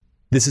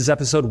This is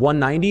episode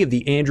 190 of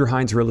the Andrew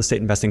Hines Real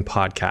Estate Investing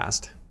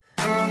Podcast.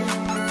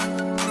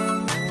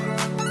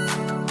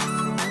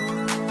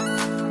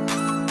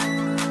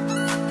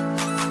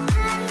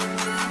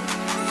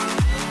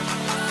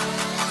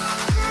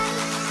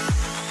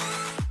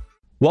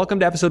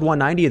 Welcome to episode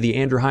 190 of the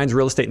Andrew Hines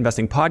Real Estate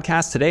Investing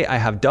Podcast. Today, I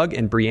have Doug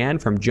and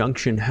Brianne from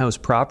Junction House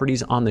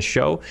Properties on the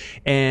show.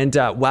 And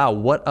wow,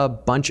 what a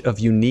bunch of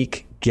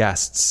unique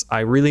guests. I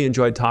really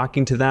enjoyed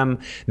talking to them.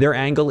 Their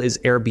angle is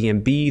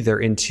Airbnb.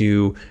 They're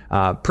into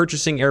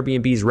purchasing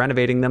Airbnbs,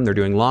 renovating them. They're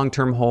doing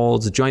long-term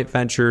holds, joint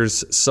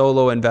ventures,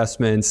 solo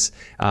investments,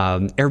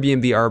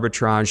 Airbnb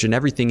arbitrage, and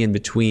everything in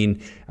between.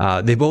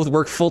 They both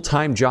work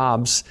full-time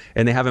jobs,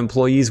 and they have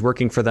employees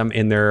working for them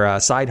in their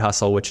side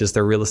hustle, which is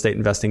their real estate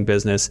investing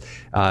business.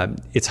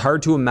 It's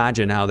hard to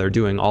imagine how they're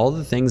doing all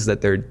the things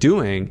that they're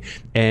doing.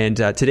 And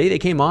today they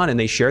came on and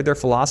they shared their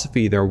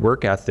philosophy, their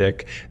work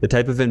ethic, the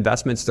type of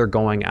investments they're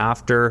going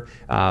after,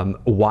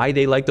 why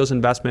they like those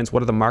investments,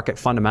 what are the market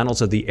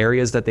fundamentals of the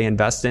areas that they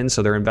invest in.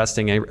 So they're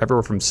investing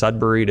everywhere from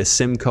Sudbury to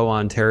Simcoe,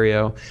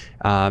 Ontario,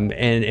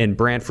 and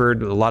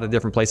Brantford, a lot of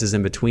different places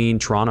in between,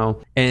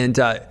 Toronto, and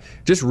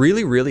just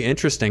really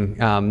interesting.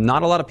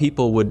 Not a lot of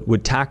people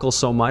would tackle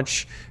so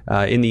much.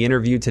 In the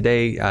interview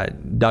today,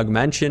 Doug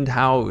mentioned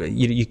how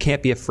you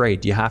can't be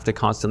afraid. You have to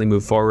constantly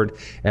move forward.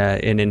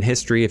 And in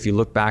history, if you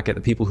look back at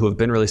the people who have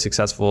been really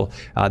successful,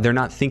 they're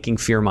not thinking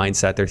fear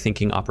mindset, they're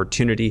thinking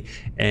opportunity,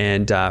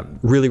 and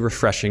really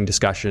refreshing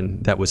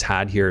discussion that was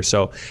had here.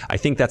 So I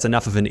think that's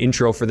enough of an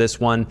intro for this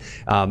one.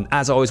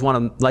 As always,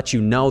 want to let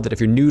you know that if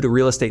you're new to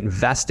real estate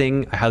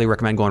investing, I highly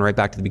recommend going right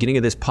back to the beginning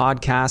of this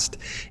podcast.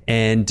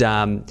 And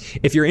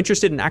if you're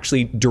interested in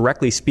actually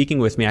directly speaking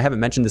with me, I haven't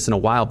mentioned this in a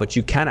while, but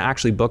you can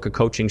actually book a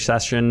coaching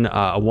session,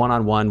 a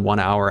one-on-one, 1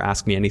 hour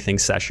Ask Me Anything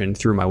session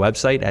through my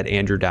website at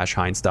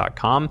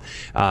andrew-hines.com.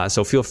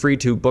 So feel free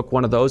to book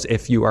one of those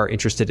if you are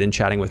interested in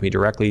chatting with me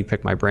directly,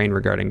 pick my brain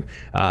regarding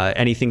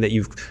anything that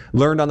you've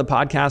learned on the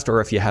podcast, or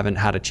if you haven't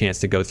had a chance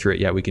to go through it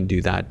yet, we can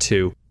do that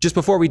too. Just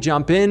before we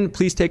jump in,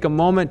 please take a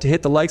moment to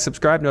hit the like,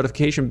 subscribe,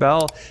 notification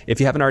bell. If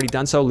you haven't already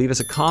done so, leave us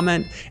a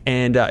comment.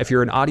 And if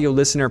you're an audio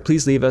listener,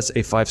 please leave us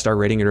a 5-star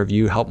rating and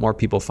review. Help more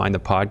people find the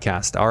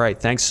podcast. All right,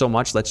 thanks so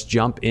much. Let's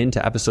jump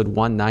into episode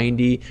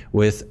 190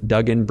 with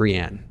Doug and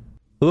Brianne.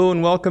 Hello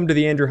and welcome to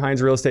the Andrew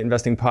Hines Real Estate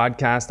Investing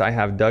Podcast. I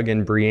have Doug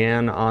and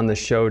Brianne on the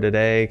show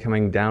today,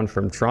 coming down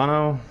from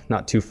Toronto,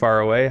 not too far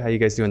away. How are you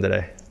guys doing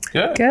today?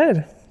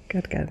 Good.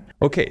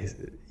 Okay.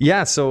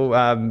 Yeah. So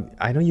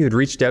I know you had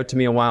reached out to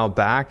me a while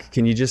back.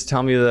 Can you just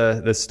tell me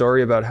the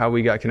story about how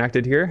we got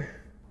connected here?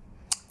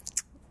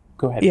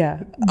 Go ahead.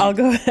 Yeah, I'll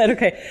go ahead.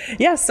 Okay.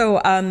 Yeah.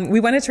 So we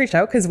wanted to reach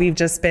out because we've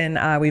been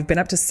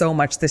up to so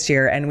much this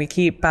year, and we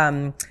keep,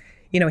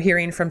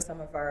 hearing from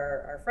some of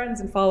our friends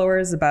and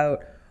followers about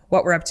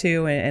what we're up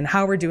to and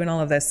how we're doing all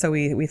of this. So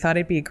we thought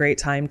it'd be a great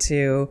time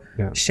to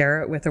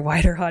share it with a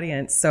wider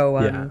audience.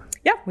 So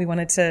we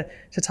wanted to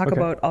talk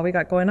about all we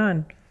got going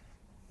on.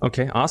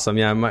 Okay, awesome.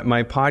 Yeah,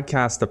 my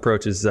podcast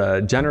approach is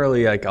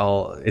generally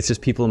it's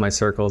just people in my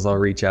circles. I'll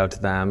reach out to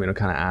them,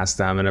 kind of ask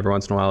them, and every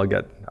once in a while I'll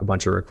get a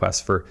bunch of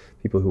requests for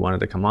people who wanted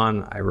to come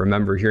on. I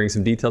remember hearing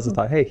some details and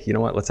thought, hey, you know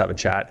what, let's have a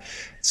chat.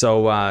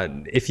 So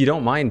if you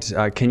don't mind,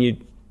 can you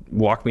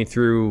walk me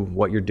through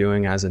what you're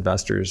doing as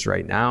investors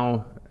right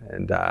now,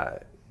 and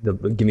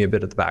give me a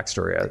bit of the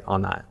backstory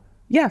on that?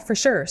 Yeah, for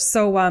sure.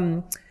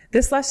 So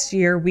this last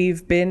year,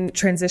 we've been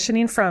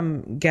transitioning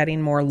from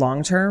getting more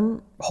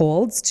long-term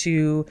holds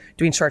to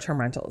doing short-term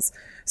rentals.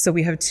 So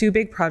we have 2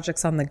 big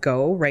projects on the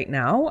go right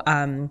now.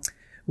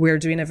 We're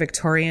doing a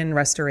Victorian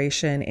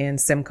restoration in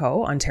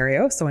Simcoe,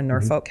 Ontario, so in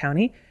Norfolk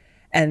County.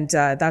 And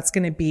that's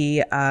going to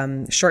be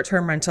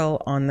short-term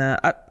rental on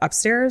the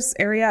upstairs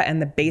area,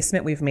 and the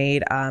basement we've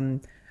made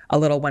a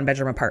little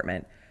 1-bedroom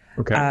apartment.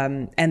 Okay.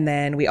 And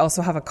then we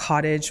also have a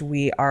cottage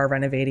we are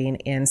renovating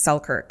in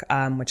Selkirk,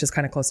 which is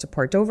kind of close to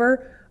Port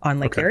Dover on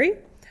Lake Erie.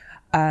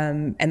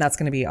 And that's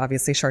going to be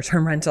obviously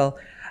short-term rental.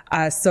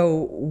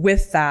 So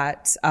with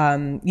that,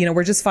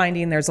 we're just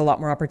finding there's a lot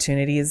more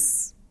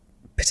opportunities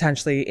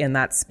potentially in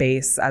that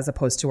space as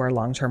opposed to our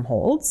long-term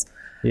holds.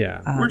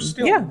 Yeah. We're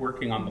still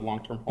working on the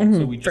long-term hold.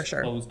 So we just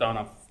closed on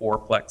a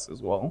 4-plex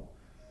as well.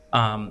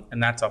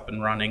 And that's up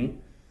and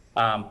running.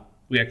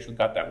 We actually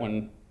got that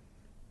one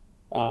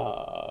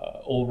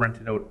all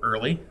rented out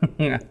early.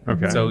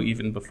 Okay. So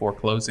even before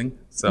closing,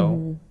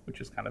 which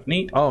is kind of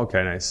neat. Oh,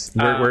 okay, nice.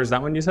 Where's that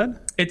one you said?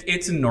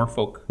 It's in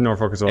Norfolk.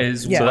 Norfolk as well.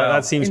 So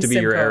that seems to be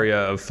your area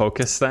of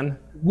focus then?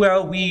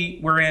 Well,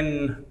 we're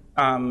in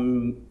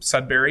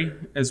Sudbury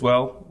as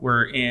well.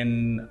 We're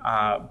in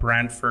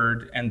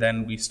Brantford, and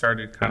then we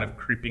started kind of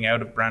creeping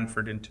out of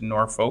Brantford into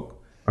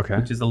Norfolk,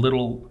 which is a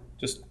little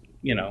just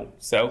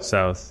south.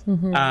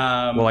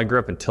 Well, I grew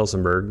up in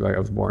Tillsonburg. I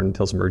was born in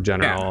Tillsonburg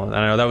General. And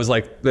I know that was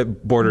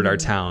that bordered our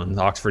town,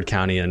 Oxford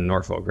County and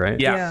Norfolk, right?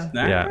 Yeah.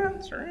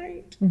 That's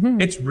right.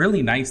 It's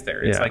really nice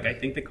there. It's I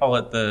think they call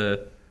it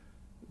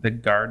the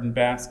garden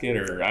basket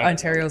or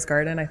Ontario's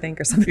garden, I think,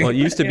 or something. Well, it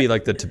used to be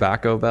like the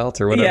tobacco belt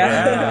or whatever.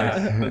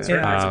 That's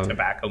right. There's a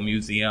tobacco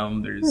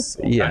museum. There's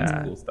all kinds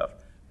of cool stuff.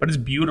 but it's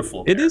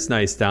beautiful. It is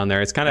nice down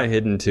there. It's kind of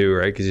hidden too,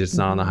 right? Because it's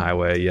not on the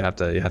highway. You have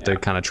to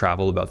kind of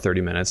travel about 30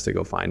 minutes to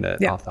go find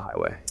it off the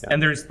highway. Yeah.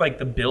 And there's like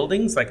the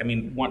buildings. Like, I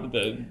mean,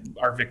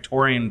 our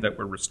Victorian that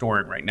we're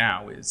restoring right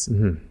now is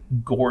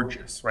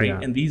gorgeous, right? Yeah.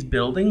 And these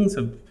buildings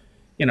have,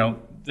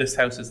 this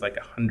house is like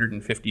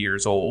 150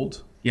 years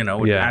old. It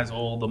has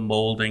all the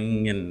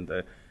molding and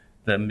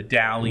the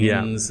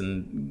medallions,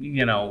 and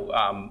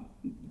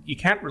you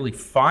can't really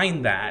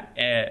find that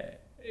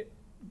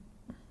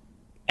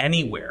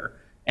anywhere.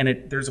 And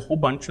there's a whole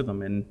bunch of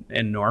them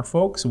in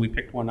Norfolk, so we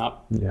picked one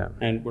up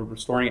and we're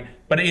restoring it.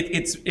 But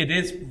it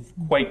is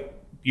quite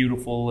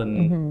beautiful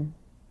and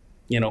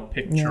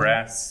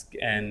picturesque,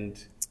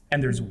 and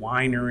there's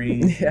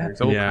wineries. Yeah.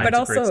 There's all kinds but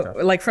of great also stuff.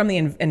 like from the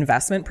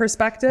investment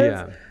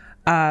perspective,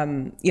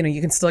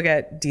 you can still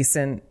get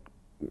decent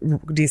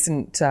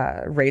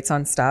rates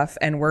on stuff,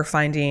 and we're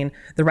finding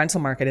the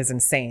rental market is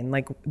insane.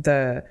 Like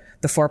the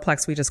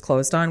fourplex we just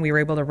closed on, we were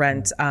able to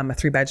rent a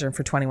 3-bedroom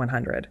for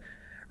 $2,100.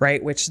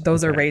 Right, which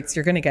those are rates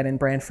you're going to get in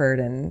Brantford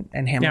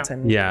and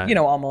Hamilton,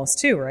 almost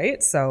too,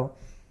 right? So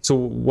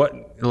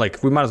what,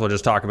 like, we might as well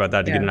just talk about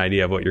that to get an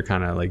idea of what you're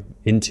kind of like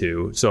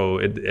into. So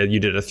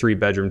you did a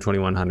 3-bedroom,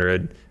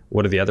 $2,100.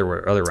 What are the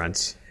other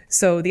rents?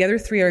 So the other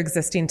 3 are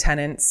existing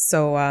tenants.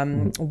 So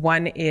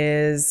one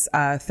is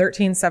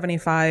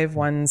 $1,375,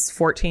 one's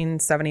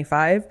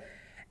 $1,475,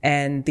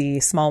 and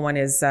the small one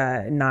is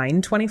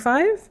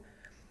 $925.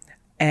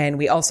 And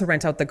we also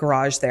rent out the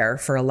garage there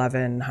for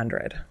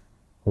 $1,100.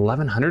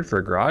 $1,100 for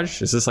a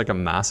garage? Is this like a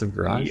massive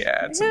garage?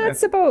 Yeah,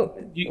 it's about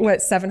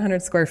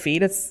 700 square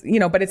feet. It's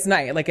but it's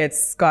nice. Like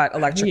it's got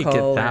electrical. How do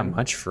you get that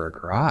much for a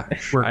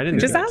garage? I didn't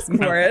just ask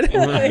for it.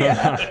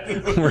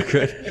 We're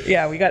good.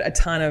 Yeah, we got a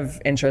ton of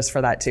interest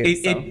for that too.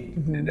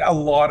 A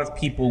lot of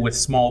people with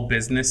small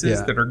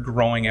businesses that are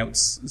growing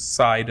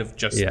outside of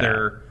just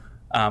their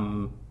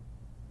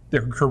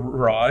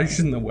garage,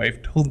 and the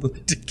wife told them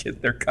to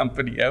get their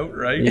company out,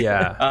 right?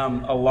 Yeah.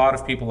 A lot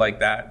of people like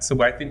that.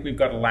 So I think we've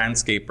got a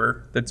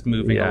landscaper that's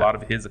moving a lot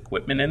of his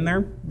equipment in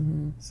there.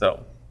 Mm-hmm.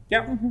 So,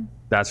 yeah. Mm-hmm.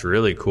 That's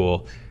really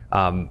cool.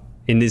 And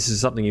this is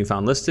something you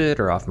found listed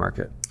or off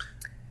market?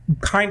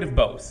 Kind of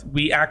both.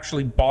 We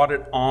actually bought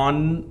it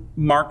on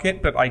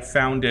market, but I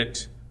found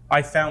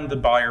the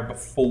buyer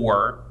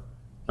before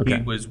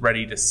he was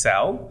ready to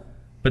sell.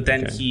 But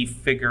then he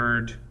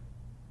figured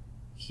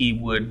he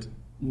would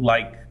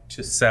like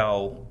to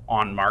sell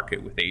on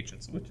market with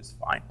agents, which is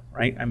fine,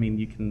 right? I mean,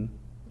 you can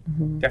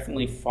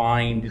definitely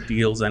find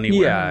deals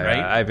anywhere, right?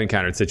 Yeah, I've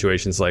encountered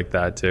situations like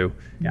that too.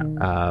 Yeah.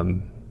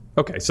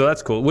 Okay, so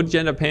that's cool. What did you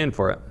end up paying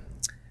for it?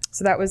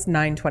 So that was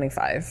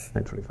 $925.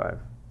 $925.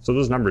 So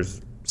those numbers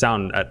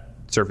sound at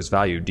surface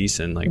value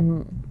decent. Like,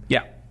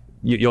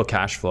 you'll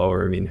cash flow,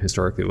 or I mean,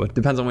 historically, it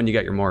depends on when you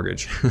get your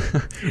mortgage.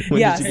 When did you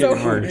get your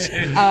mortgage?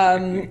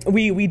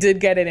 We did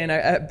get it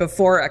in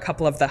before a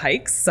couple of the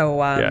hikes.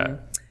 So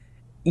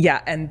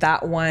and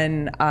that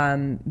one,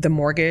 the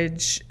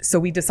mortgage. So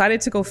we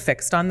decided to go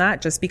fixed on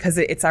that just because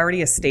it's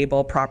already a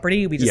stable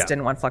property. We just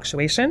didn't want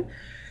fluctuation.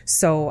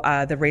 So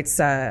the rate's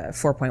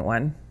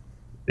 4.1.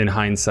 In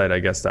hindsight, I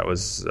guess that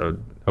was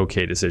an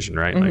okay decision,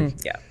 right?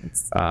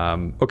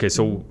 Mm-hmm. Okay,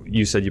 so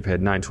you said you paid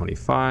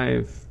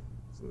 $925. So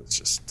let's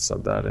just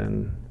sub that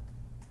in.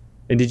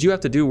 And did you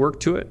have to do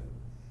work to it?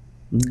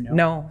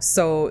 No.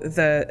 So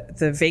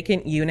the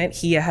vacant unit,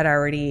 he had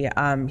already,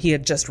 he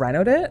had just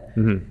renovated it.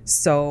 Mm-hmm.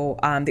 So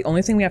the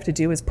only thing we have to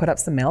do is put up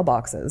some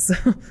mailboxes.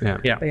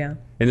 But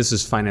And this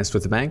is financed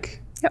with the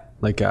bank? Yep.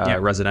 Like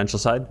residential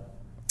side?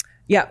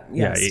 Yeah.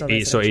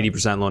 So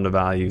 80% loan to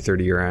value,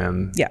 30-year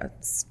M. Yeah.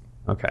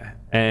 Okay.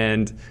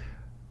 And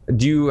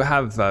do you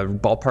have a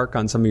ballpark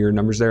on some of your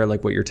numbers there,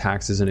 like what your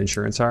taxes and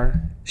insurance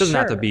are? It doesn't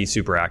have to be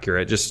super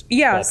accurate, just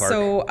ballpark.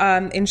 So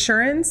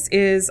insurance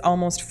is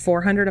almost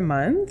 $400 a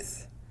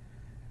month.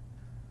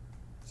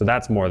 So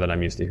that's more than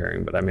I'm used to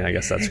hearing, but I mean, I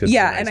guess that's good.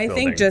 Yeah, and I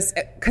think just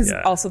because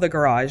also the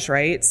garage,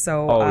 right?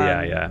 So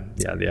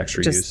the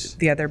extra use.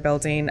 The other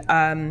building.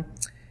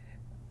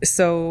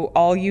 So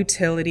all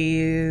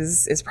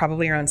utilities is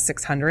probably around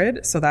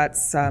 $600. So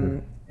that's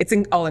it's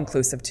all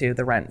inclusive too,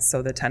 the rent.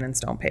 So the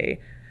tenants don't pay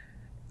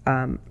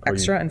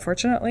extra,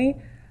 unfortunately.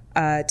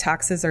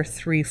 Taxes are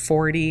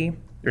 $340.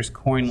 There's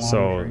coin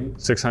laundry. So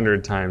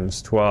 600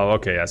 times 12.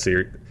 Okay, yeah.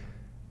 So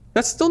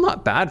that's still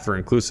not bad for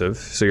inclusive.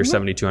 So you're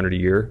 $7,200 a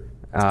year.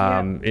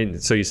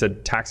 So you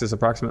said taxes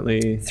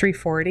approximately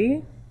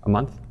 $340 a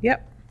month.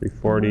 Yep.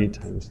 340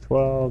 times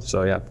 12.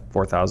 So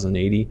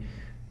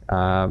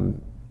 $4,080.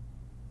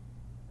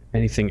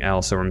 Anything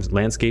else? Or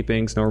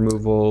landscaping, snow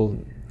removal?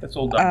 That's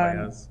all done by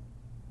us.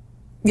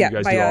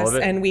 Yeah, by us.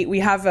 And we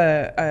have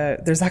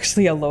there's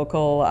actually a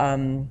local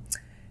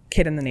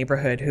kid in the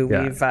neighborhood who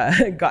we've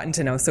gotten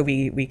to know. So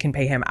we can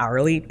pay him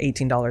hourly,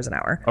 $18 an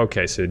hour.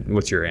 Okay. So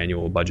what's your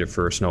annual budget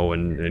for snow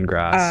and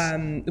grass?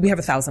 We have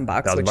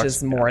 $1,000, which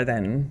is more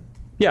than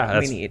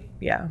we need.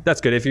 Yeah.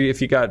 That's good.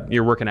 If you got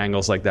your working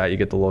angles like that, you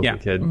get the local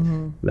kid.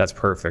 Mm-hmm. That's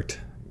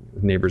perfect.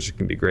 neighbors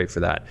can be great for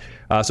that.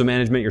 So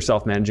management, you're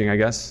self-managing, I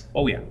guess?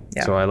 Oh, yeah.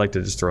 So I like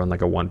to just throw in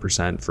like a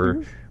 1%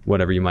 for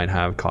whatever you might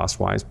have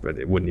cost-wise, but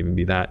it wouldn't even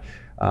be that.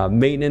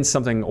 Maintenance,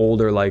 something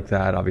older like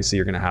that, obviously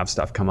you're going to have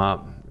stuff come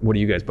up. What do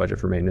you guys budget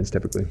for maintenance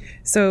typically?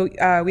 So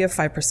we have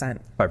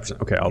 5%.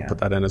 5%. Okay, I'll put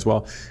that in as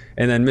well.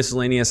 And then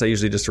miscellaneous, I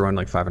usually just throw in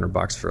like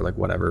 $500 for like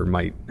whatever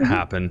might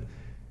happen.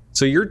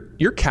 So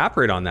your cap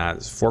rate on that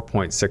is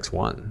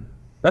 4.61.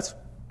 That's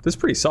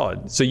pretty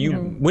solid. So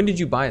when did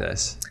you buy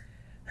this?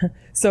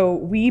 So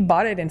we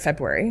bought it in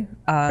February.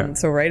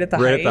 So right at the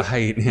height. Right at the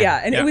height.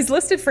 Yeah. And it was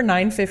listed for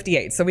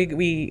 $958. So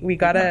we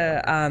got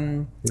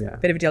a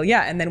bit of a deal.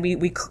 Yeah. And then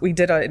we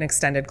did an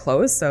extended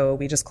close. So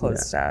we just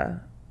closed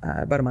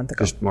about a month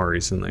ago. Just more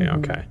recently.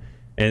 Okay.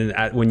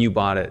 And when you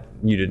bought it,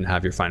 you didn't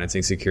have your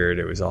financing secured.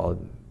 It was all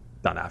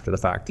done after the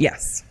fact.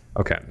 Yes.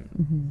 Okay.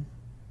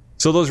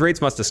 So those rates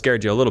must have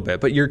scared you a little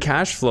bit, but your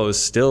cash flow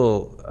is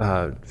still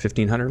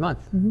 $1,500 a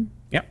month.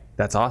 Yep.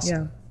 That's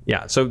awesome.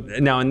 Yeah. So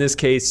now in this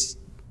case,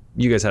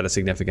 you guys had a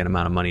significant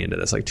amount of money into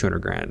this, like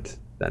 $200,000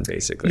 then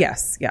basically.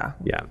 Yes. Yeah.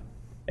 Yeah.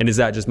 And is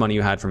that just money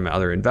you had from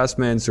other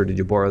investments, or did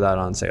you borrow that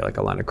on, say, like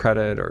a line of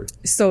credit? Or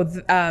so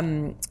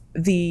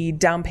the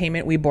down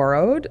payment we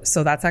borrowed,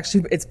 so that's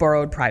actually, it's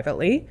borrowed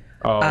privately.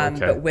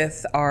 But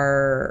with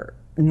our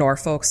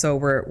Norfolk, so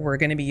we're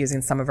going to be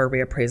using some of our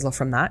reappraisal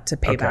from that to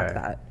pay back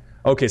that.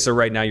 Okay, so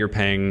right now you're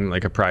paying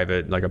like a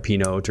private, like a P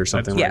note or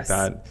something like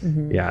that.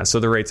 Yeah, so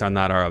the rates on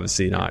that are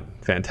obviously not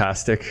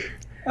fantastic.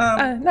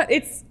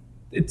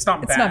 It's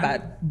not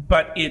bad,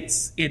 but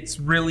it's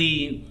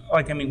really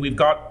like, I mean, we've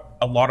got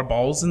a lot of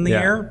balls in the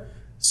air,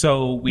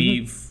 so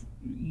we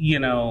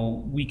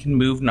can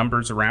move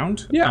numbers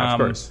around, of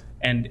course,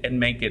 and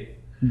make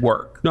it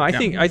work. No, I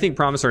think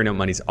promissory note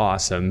money's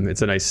awesome.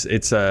 It's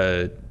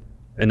a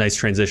nice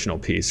transitional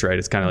piece, right?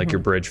 It's kind of like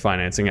your bridge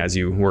financing as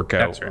you work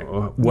out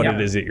what it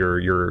is that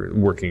you're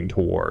working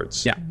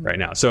towards right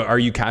now. So are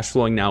you cash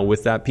flowing now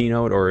with that P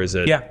note, or is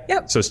it?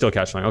 Yeah. So still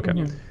cash flowing.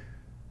 Okay.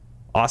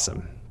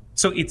 Awesome.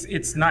 So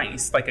it's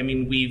nice. Like, I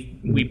mean,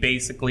 we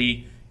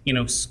basically,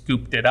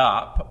 scooped it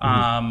up.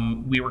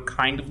 We were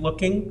kind of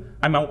looking.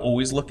 I'm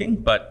always looking,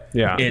 but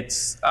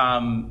it's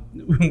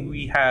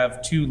we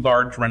have 2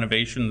 large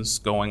renovations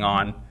going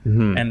on,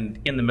 and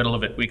in the middle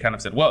of it, we kind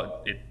of said,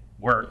 well, it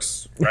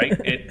works, right?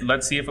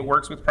 Let's see if it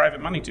works with private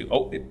money too.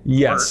 Oh, it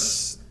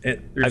works.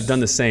 I've done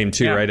the same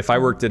too, right? If I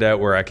worked it out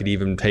where I could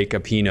even take a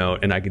P note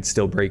and I could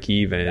still break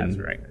even, that's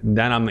right,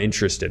 then I'm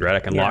interested, right? I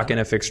can lock in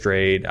a fixed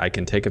rate, I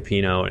can take a P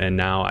note, and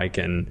now I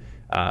can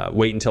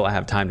wait until I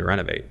have time to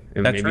renovate.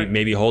 And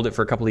maybe hold it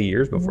for a couple of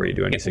years before you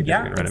do any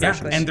significant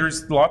renovations. And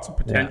there's lots of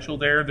potential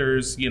there.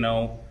 There's 3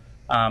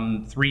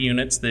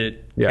 units that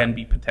can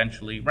be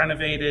potentially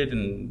renovated,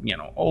 and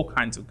all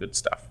kinds of good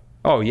stuff.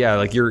 Oh yeah,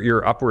 like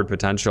your upward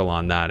potential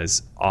on that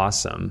is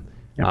awesome.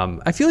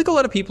 I feel like a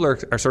lot of people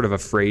are sort of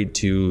afraid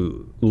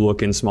to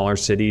look in smaller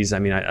cities. I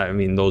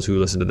mean, those who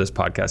listen to this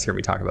podcast hear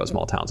me talk about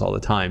small towns all the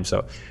time,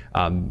 so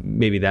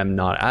maybe them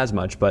not as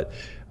much. But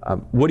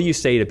what do you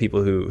say to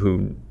people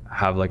who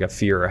have like a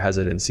fear or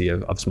hesitancy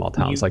of small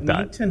towns like that?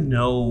 You need to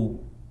know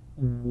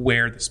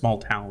where the small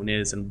town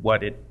is and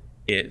what it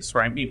is,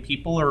 right? I mean,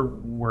 people are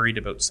worried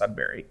about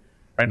Sudbury.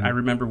 Right? I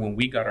remember when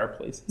we got our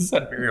place in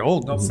Sudbury. Oh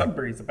no,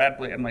 Sudbury's a bad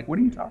place. I'm like, what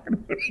are you talking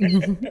about?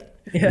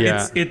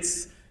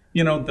 It's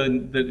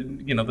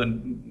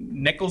the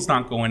nickel's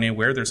not going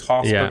anywhere. There's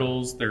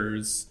hospitals.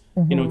 There's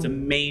it's a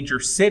major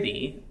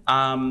city.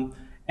 And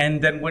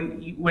then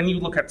when you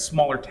look at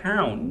smaller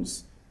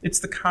towns, it's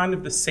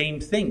the same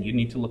thing. You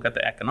need to look at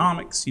the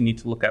economics. You need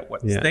to look at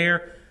what's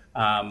there.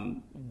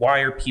 Why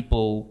are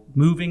people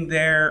moving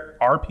there?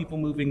 Are people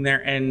moving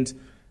there? And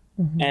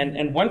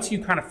once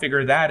you kind of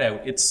figure that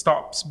out, it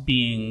stops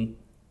being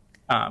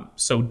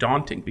so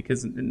daunting,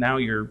 because now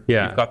you've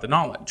got the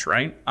knowledge,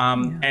 right?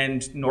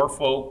 And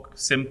Norfolk,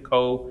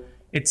 Simcoe,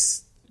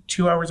 it's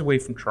 2 hours away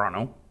from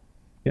Toronto.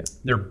 Yeah.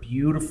 They're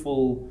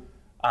beautiful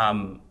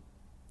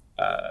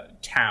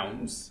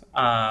towns.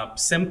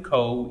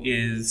 Simcoe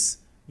is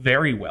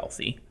very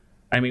wealthy.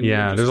 I mean,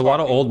 there's a lot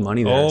of old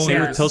money there.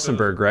 Same with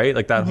Tillsonburg, right?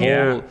 Like that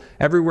whole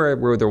everywhere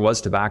where there was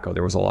tobacco,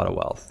 there was a lot of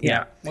wealth.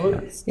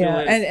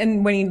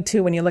 And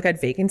when you look at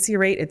vacancy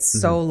rate,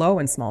 it's so low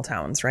in small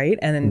towns, right?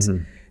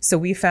 And so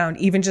we found,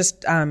 even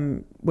just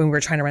when we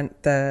were trying to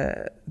rent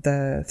the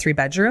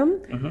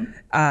 3-bedroom,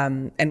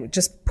 and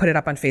just put it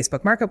up on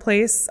Facebook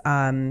Marketplace,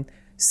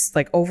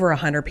 like over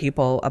 100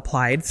 people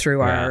applied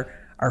through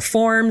our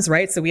forms,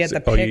 right? So we had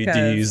the pick do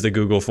you use the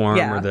Google form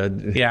or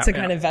to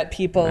kind of vet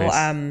people.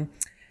 Nice.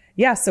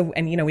 So,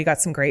 and we got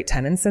some great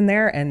tenants in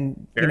there,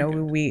 and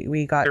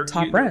we got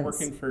top rents.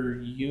 Working for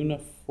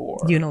Unilever.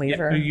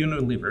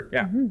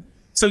 Unilever.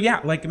 So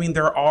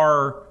there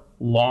are a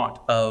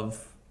lot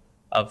of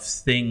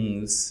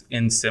things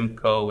in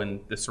Simcoe and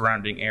the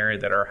surrounding area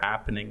that are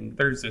happening.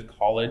 There's a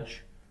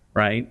college,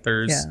 right?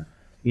 There's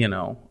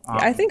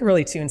I think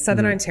really too in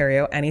Southern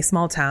Ontario, any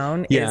small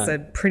town is a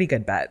pretty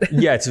good bet.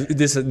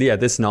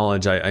 This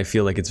knowledge, I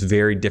feel like it's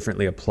very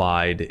differently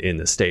applied in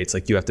the States.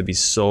 Like you have to be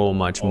so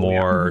much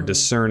more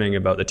discerning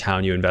about the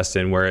town you invest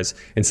in. Whereas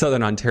in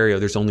Southern Ontario,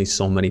 there's only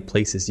so many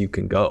places you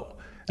can go.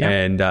 Yeah.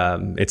 And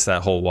it's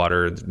that whole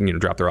water,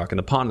 drop the rock in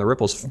the pond, the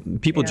ripples.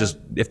 People just,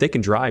 if they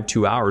can drive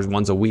 2 hours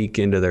once a week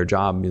into their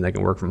job and they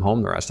can work from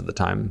home the rest of the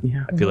time,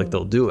 I feel like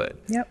they'll do it.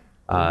 Yep.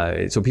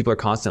 So people are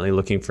constantly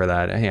looking for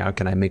that. Hey, how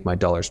can I make my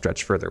dollar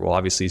stretch further? Well,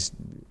 obviously,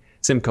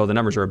 Simcoe, the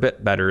numbers are a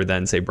bit better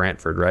than, say,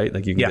 Brantford, right?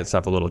 Like you can get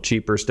stuff a little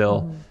cheaper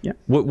still. Yeah.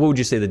 What would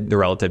you say the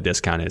relative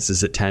discount is?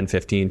 Is it 10,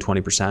 15,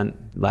 20%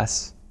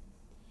 less?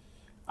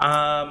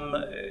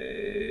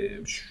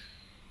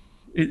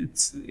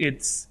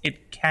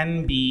 It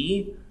can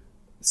be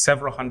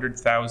several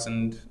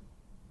 $100,000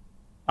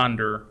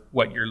 under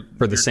what you're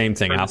for the same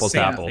thing, apples to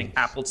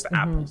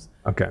apples.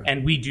 Okay.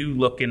 And we do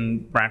look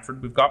in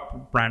Brantford. We've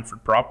got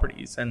Brantford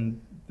properties, and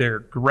they're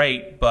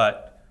great,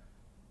 but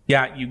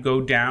you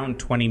go down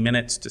 20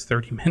 minutes to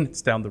 30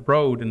 minutes down the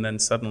road, and then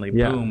suddenly,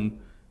 boom,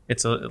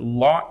 it's a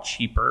lot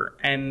cheaper,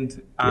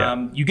 and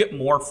you get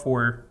more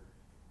for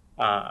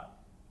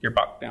your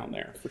buck down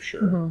there for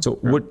sure. So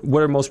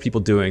what are most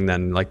people doing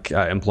then, like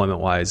employment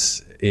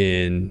wise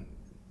in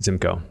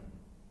Simcoe?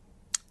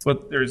 Well,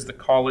 there's the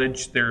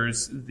college.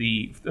 There's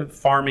the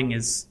farming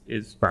is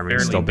farming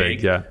is still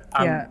big. Yeah.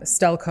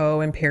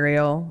 Stelco,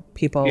 Imperial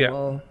people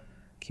will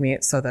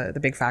commute. So the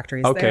big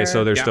factories. Okay,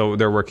 there. so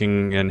they're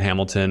working in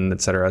Hamilton,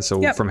 etc.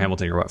 So from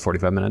Hamilton, you're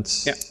 45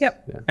 minutes. Yeah.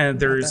 Yep. And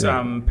there's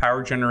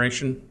power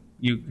generation.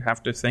 You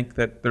have to think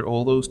that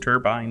all those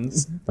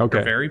turbines are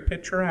very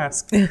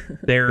picturesque.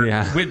 They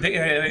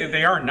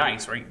are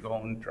nice, right?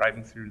 Going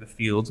driving through the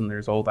fields, and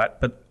there's all that.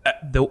 But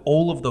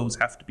all of those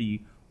have to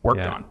be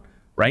worked on,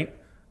 right?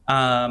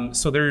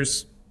 So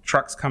there's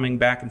trucks coming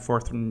back and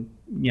forth from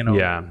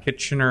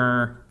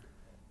Kitchener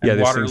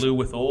and Waterloo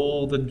with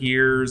all the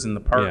gears and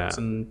the parts,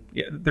 and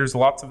there's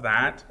lots of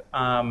that.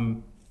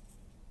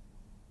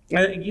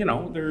 There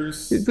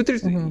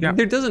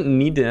doesn't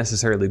need to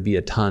necessarily be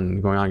a ton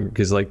going on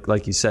because,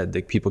 like you said,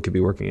 people could be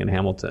working in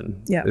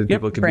Hamilton. Yeah,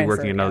 people could be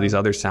working in all these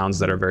other towns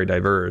that are very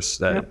diverse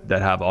that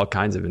have all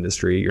kinds of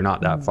industry. You're not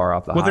that far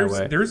off the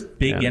highway. There's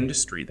big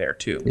industry there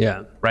too.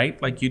 Yeah,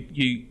 right. Like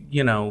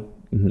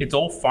it's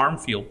all farm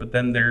field, but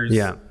then there's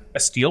a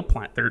steel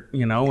plant there.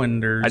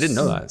 And there's I didn't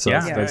know that, so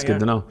that's good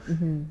to know.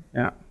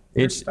 Yeah,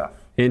 there's stuff.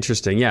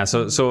 Interesting. Yeah.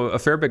 So a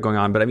fair bit going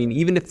on. But I mean,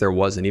 even if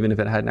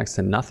it had next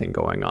to nothing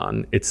going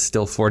on, it's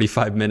still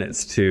 45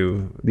 minutes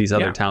to these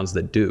other towns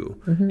that do.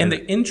 And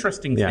the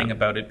interesting thing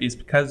about it is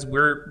because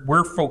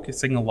we're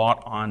focusing a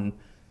lot on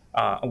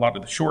a lot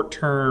of the short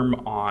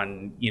term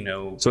on,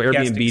 so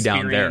Airbnb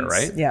down there,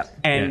 right? Yeah.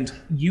 And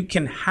you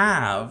can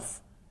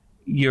have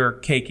your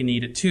cake and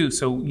eat it too.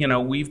 So,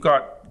 we've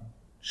got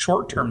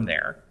short term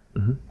there.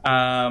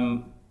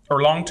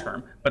 Or long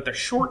term, but the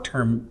short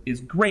term is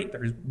great.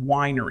 There's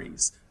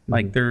wineries,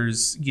 like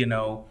there's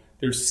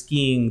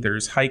skiing,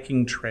 there's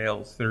hiking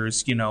trails,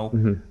 there's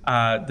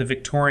the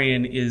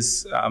Victorian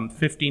is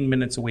 15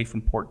 minutes away from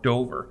Port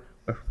Dover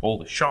with all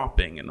the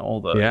shopping and all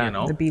the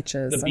the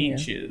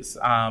beaches.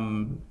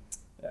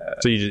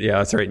 So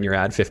that's right in your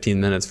ad,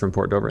 15 minutes from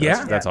Port Dover.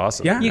 That's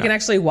awesome. Yeah. You can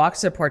actually walk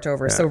to Port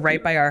Dover. So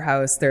right by our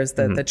house, there's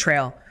the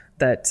trail.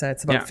 That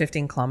it's about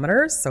 15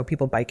 kilometers, so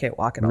people bike it,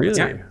 walk it all the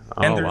time.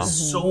 And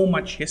there's so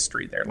much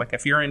history there. Like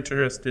if you're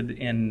interested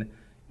in,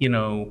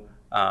 the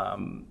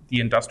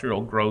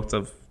industrial growth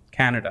of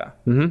Canada,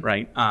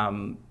 right?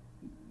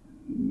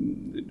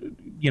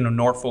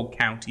 Norfolk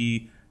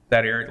County,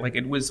 that area, like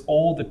it was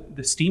all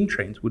the steam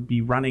trains would be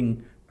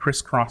running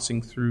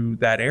crisscrossing through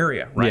that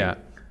area, right? Yeah.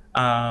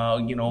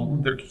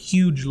 They're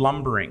huge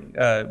lumbering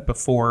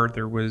before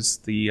there was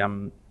the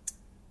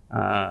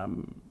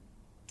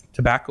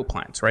tobacco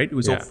plants, right? It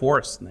was all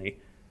forests, and they,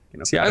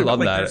 See, I love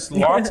that. There's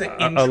lots of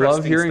interesting I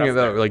love hearing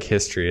about there.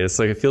 History. It's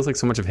it feels like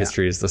so much of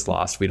history is just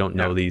lost. We don't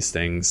know these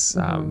things,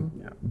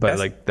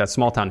 but that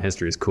small town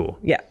history is cool.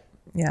 Yeah,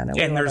 no,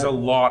 and there's a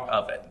lot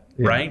of it,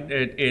 right?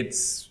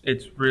 It's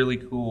really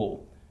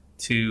cool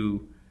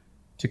to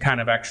kind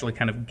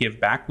of give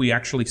back. We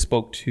actually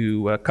spoke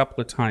to a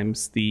couple of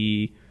times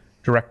the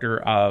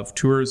director of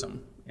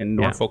tourism in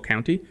Norfolk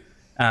County,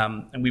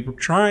 and we were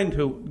trying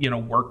to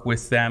work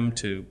with them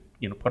to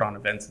put on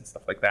events and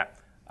stuff like that.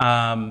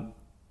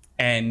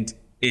 And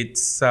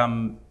it's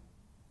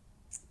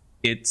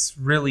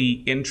really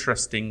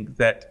interesting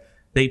that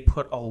they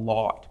put a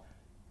lot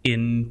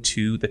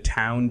into the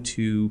town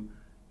to,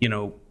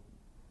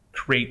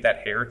 create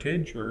that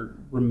heritage or,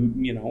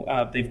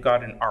 they've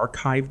got an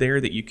archive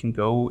there that you can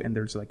go and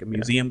there's like a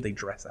museum, they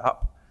dress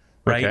up,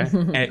 right?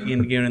 Okay.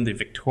 in the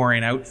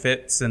Victorian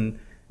outfits, and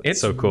it's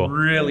so cool.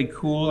 Really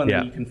cool. And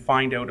then you can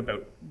find out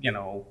about,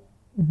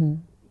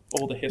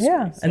 all the history.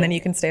 Yeah, and then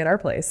you can stay at our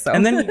place. So.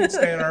 And then you can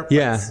stay at our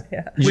place.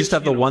 Yeah. You just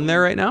have the one there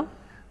right now?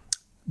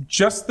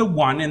 Just the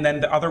one, and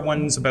then the other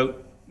one's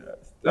about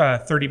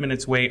 30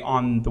 minutes away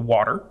on the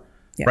water,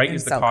 right,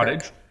 is the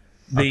cottage.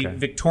 The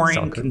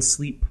Victorian can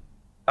sleep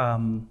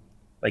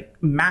like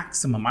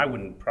maximum, I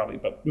wouldn't probably,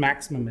 but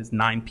maximum is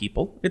 9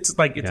 people. It's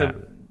like, it's a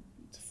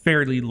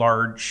fairly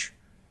large,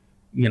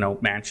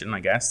 mansion, I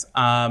guess.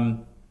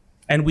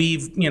 And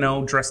we've,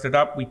 dressed it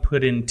up. We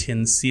put in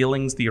tin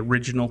ceilings, the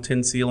original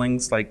tin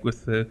ceilings, like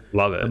with the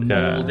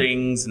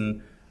moldings.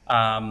 And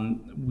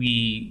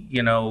we,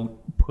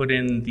 put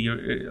in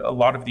a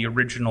lot of the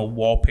original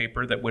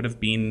wallpaper that would have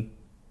been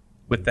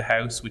with the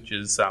house, which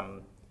is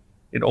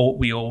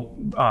we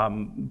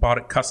bought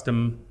it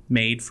custom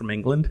made from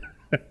England.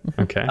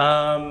 Okay.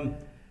 And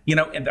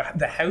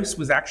the house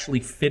was actually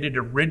fitted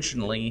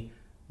originally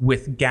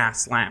with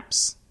gas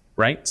lamps,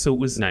 right? So it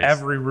was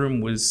every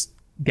room was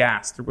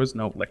gas. There was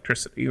no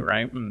electricity,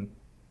 right? And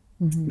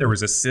there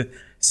was a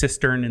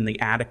cistern in the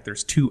attic.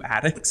 There's 2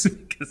 attics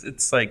because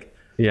it's like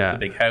a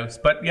big house.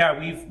 But yeah,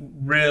 we've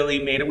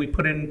really made it. We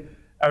put in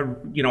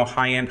a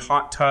high-end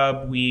hot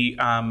tub. We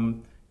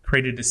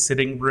created a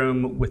sitting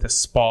room with a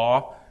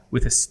spa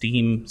with a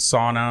steam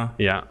sauna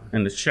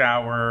and a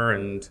shower,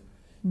 and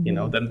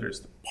then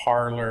there's the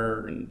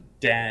parlor and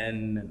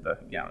den,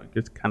 and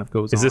it kind of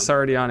goes on. Is this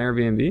already on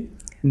Airbnb?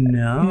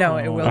 No,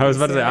 it will. I was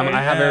about to say,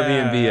 I have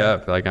Airbnb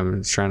up. Like,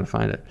 I'm just trying to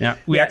find it. Yeah,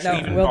 we actually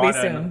even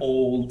bought an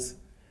old,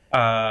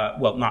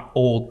 not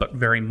old, but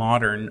very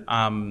modern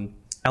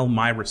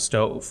Elmira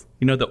stove.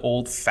 The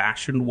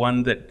old-fashioned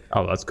one that...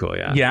 Oh, that's cool,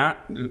 yeah. Yeah.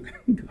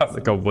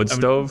 Like a wood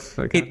stove?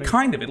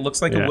 It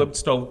looks like a wood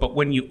stove, but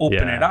when you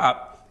open it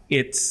up,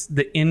 it's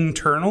the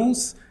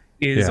internals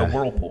is a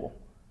whirlpool.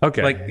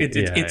 Okay. Like,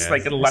 it's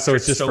like an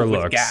electric stove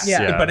with gas.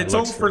 Yeah. But it's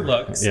all for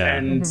looks,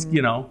 and,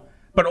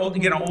 But all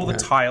the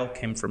tile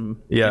came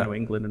from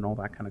England and all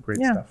that kind of great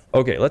stuff.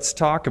 Okay, let's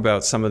talk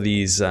about some of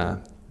these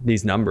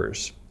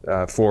numbers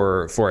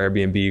for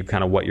Airbnb,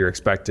 kind of what you're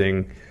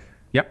expecting.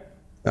 Yep.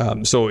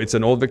 So it's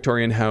an old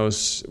Victorian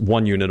house,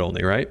 1 unit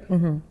only, right?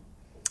 Mm-hmm.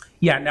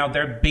 Yeah. Now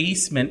their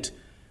basement,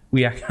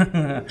 we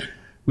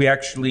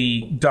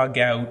actually dug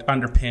out,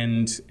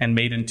 underpinned, and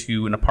made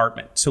into an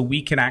apartment. So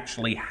we can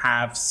actually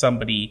have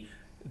somebody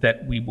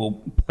that we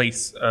will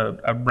place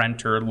a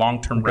renter,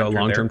 long-term renter, a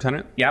long-term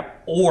tenant.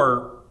 Yep.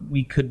 Or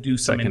we could do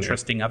some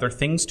interesting other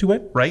things to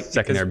it, right?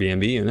 Second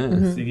Airbnb unit.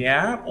 Mm-hmm.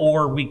 Yeah.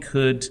 Or we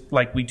could,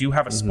 we do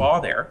have a spa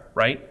there,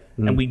 right?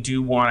 And we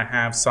do want to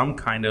have some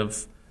kind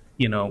of,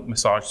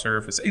 massage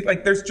service.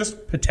 Like, there's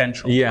just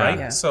potential, right?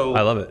 Yeah. So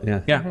I love it.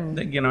 Yeah. Yeah.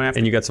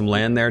 And you got some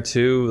land there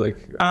too, like.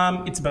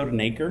 It's about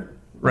an acre,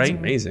 right? That's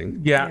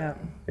amazing. Yeah.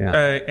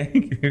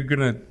 You're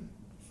gonna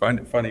find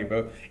it funny,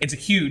 but it's a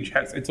huge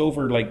house. It's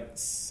over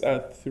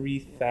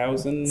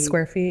 3,000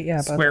 square feet.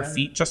 Yeah, square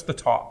feet, just the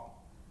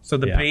top. So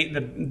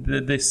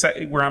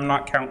the where I'm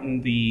not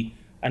counting the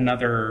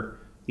another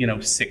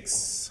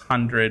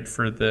 600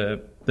 for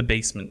the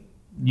basement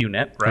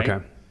unit, right?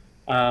 Okay.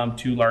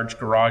 2 large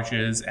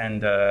garages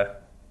and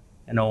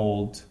an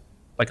old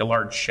a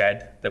large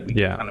shed that we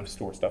kind of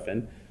store stuff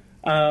in.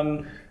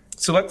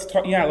 So let's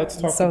talk. Yeah, let's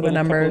talk about the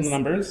numbers. A couple of the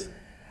numbers.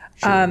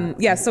 Sure.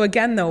 So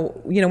again, though,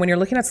 when you're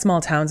looking at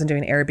small towns and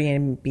doing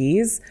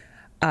Airbnbs,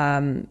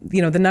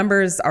 the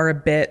numbers are a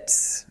bit,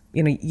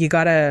 you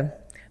gotta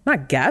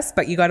not guess,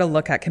 but you gotta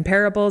look at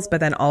comparables.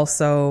 But then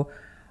also,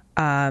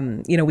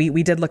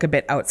 we did look a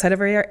bit outside of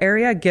our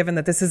area, given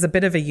that this is a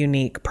bit of a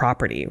unique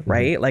property,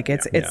 right? Like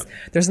it's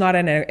there's not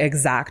an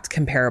exact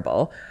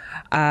comparable.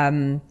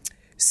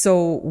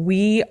 So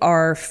we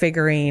are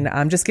figuring,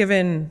 just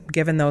given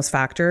those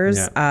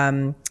factors,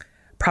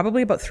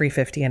 probably about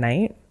 $350 a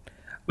night.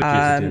 Which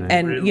is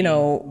really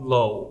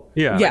low.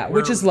 Yeah.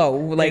 Which is low.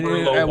 Like,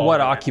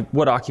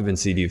 what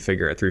occupancy do you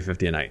figure at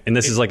 $350 a night? And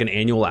this is like an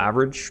annual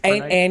average?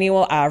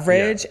 Annual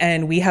average,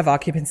 and we have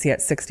occupancy at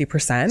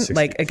 60%.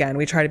 Like, again,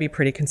 we try to be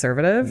pretty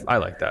conservative. I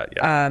like that,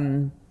 yeah.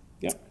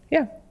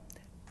 Yeah.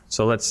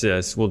 So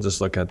we'll just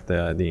look at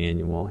the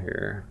annual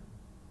here.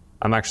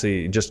 I'm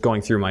actually just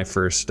going through my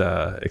first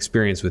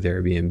experience with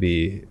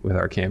Airbnb with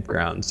our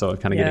campground, so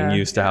kind of getting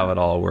used to how it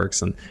all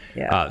works. And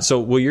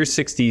so you're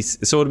 60,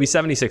 so it'll be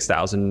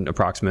 76,000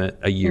 approximate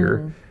a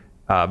year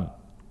at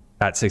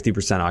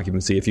 60%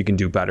 occupancy. If you can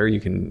do better, you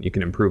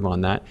can improve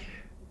on that.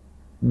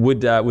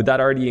 Would that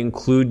already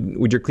include?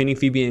 Would your cleaning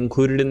fee be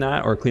included in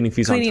that, or cleaning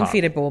fees on top?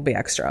 Cleaning fee will be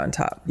extra on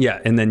top. Yeah,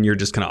 and then you're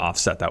just going to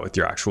offset that with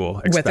your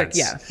actual expense.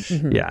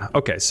 Yeah.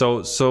 Okay.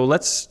 So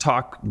let's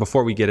talk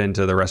before we get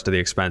into the rest of the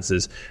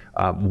expenses.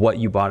 What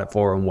you bought it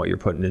for and what you're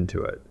putting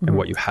into it, and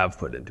what you have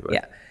put into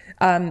it.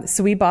 Yeah.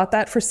 So we bought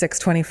that for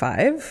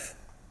 $625.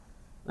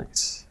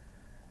 Nice.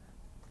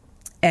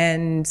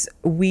 And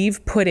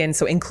we've put in,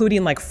 so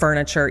including like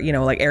furniture,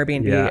 like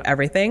Airbnb,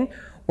 everything.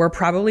 We're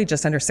probably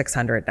just under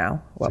 600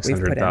 now. What we've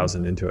put in.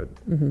 600,000 into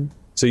it. Mm-hmm.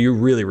 So you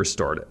really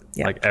restored it,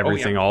 like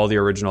everything, all the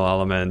original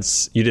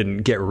elements. You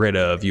didn't get rid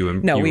of. You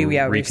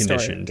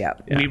reconditioned.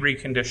 We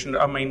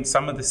reconditioned. I mean,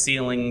 some of the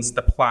ceilings,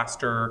 the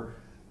plaster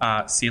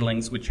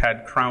ceilings, which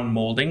had crown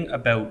molding,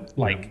 about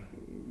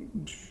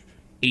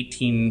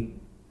 18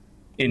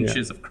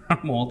 inches of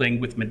crown molding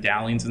with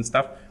medallions and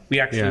stuff.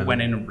 We actually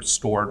went in and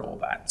restored all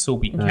that, so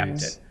we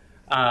kept it.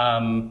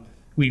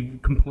 we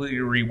completely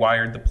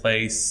rewired the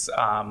place.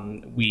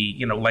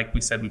 We, like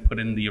we said, we put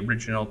in the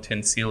original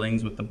tin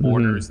ceilings with the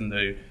borders and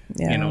the,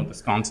 the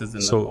sconces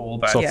and all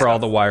that. So for all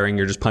the wiring,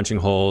 you're just punching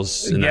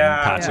holes and then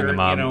patching them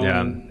up.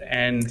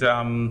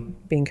 And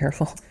being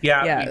careful.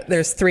 Yeah.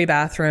 There's 3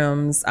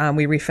 bathrooms.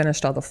 We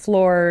refinished all the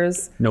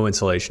floors. No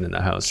insulation in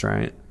the house,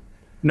 right?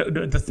 No,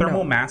 the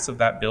thermal mass of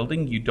that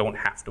building, you don't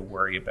have to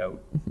worry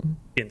about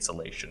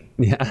insulation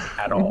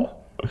at all.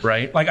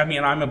 Right? Like, I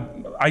mean,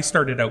 I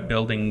started out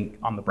building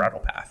on the Brattle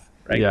Path,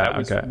 right? Yeah, that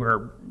was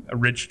where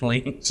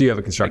originally... So you have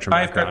a construction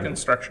background. I've got a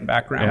construction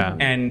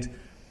background. Yeah. And,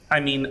 I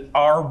mean,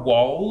 our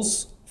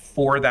walls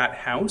for that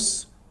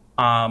house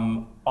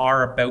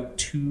are about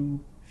 2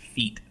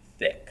 feet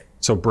thick.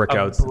 So brick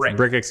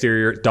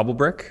exterior, double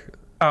brick?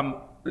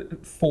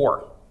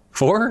 4.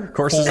 4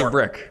 courses of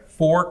brick?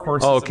 4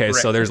 courses of brick.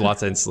 So there's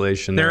lots of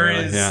insulation there.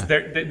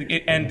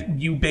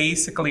 And you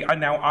basically,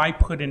 now I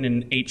put in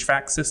an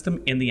HVAC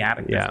system in the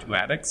attic. There's 2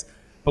 attics,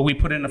 but we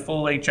put in a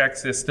full HVAC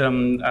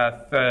system,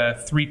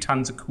 3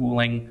 tons of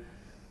cooling,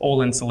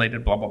 all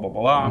insulated, blah, blah, blah,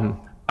 blah.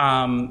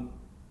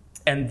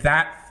 And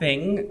that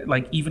thing,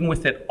 like even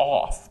with it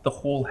off, the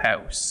whole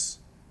house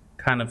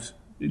kind of,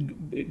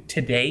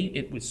 yesterday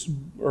it was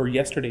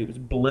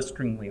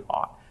blisteringly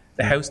hot.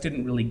 The house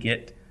didn't really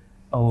get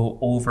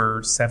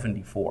over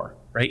 74.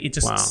 Right? It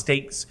just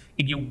stakes.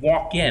 You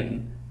walk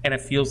in and it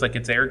feels like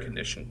it's air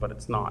conditioned, but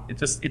it's not.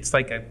 It's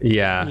like a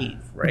cave,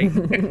 right?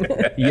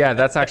 Yeah,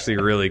 that's actually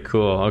really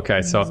cool.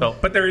 Okay, so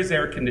but there is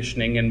air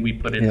conditioning, and we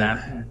put in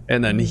that.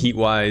 And then heat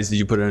wise, did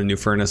you put in a new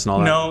furnace and all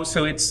that? No,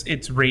 so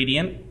it's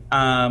radiant. Or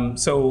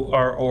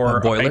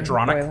a boiler?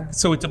 Hydronic.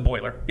 So it's a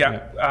boiler.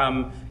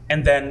 Yeah.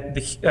 And then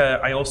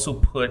I also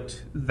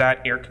put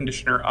that air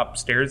conditioner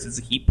upstairs as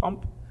a heat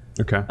pump.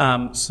 Okay.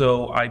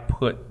 So I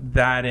put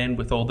that in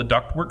with all the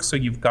ductwork, so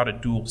you've got a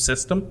dual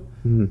system.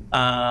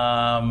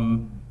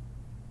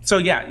 So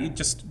yeah,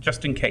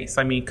 just in case.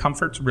 I mean,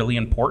 comfort's really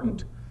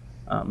important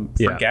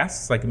for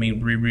guests. Like, I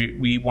mean,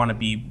 we want to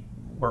be.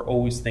 We're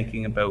always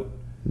thinking about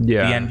the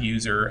end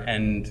user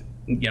and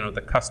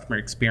the customer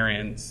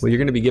experience. Well, you're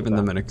going to be giving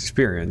them an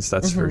experience,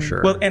 that's for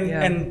sure. Well,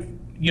 and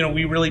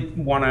we really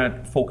want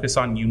to focus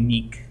on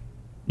unique.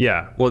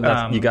 Yeah, well,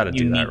 you got to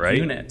do that, right?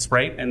 Units,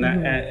 right? And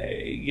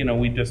that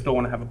we just don't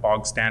want to have a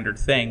bog standard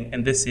thing.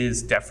 And this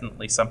is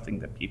definitely something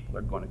that people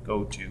are going to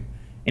go to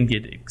and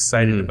get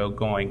excited about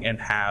going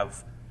and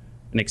have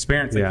an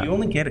experience. Like, you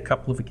only get a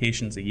couple of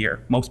vacations a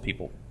year, most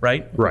people,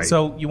 right? Right.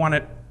 So you want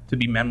it to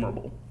be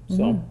memorable.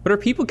 So, but are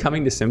people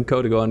coming to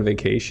Simcoe to go on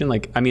vacation?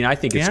 Like, I mean, I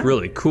think it's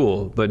really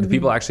cool, but do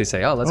people actually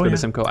say, "Oh, let's go to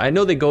Simcoe"? I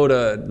know they go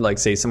to, like,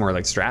 say somewhere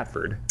like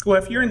Stratford. Well,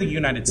 if you're in the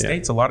United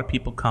States, a lot of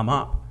people come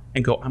up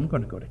and go, I'm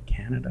going to go to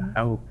Canada.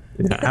 How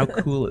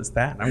cool is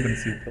that? I'm going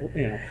to see,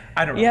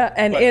 I don't know. Yeah,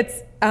 and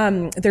it's,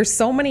 there's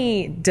so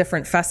many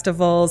different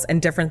festivals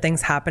and different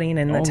things happening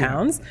in the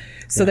towns.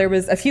 So there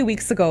was a few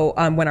weeks ago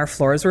when our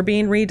floors were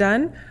being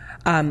redone,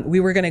 we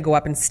were going to go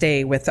up and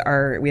stay with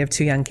we have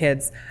 2 young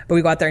kids, but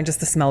we got there and just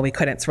the smell, we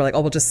couldn't. So we're like,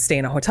 we'll just stay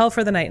in a hotel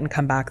for the night and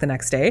come back the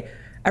next day.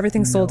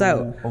 Everything sold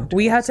out. Hotels.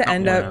 We had to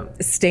end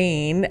up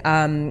staying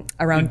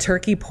around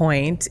Turkey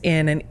Point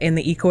in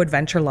the Eco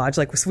Adventure Lodge.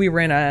 Like, so we were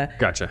in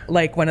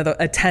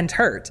a tent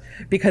hurt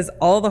because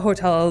all the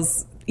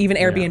hotels, even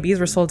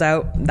Airbnbs, were sold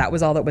out. That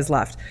was all that was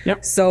left.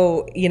 Yep.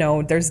 So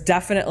there's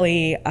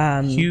definitly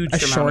a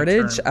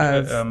shortage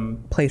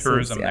of places.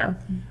 Tourism there.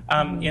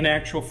 In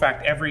actual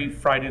fact, every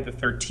Friday the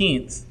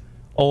 13th.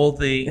 All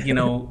the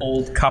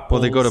old couples.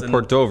 Well, they go to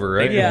Port Dover,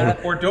 right? They go to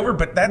Port Dover,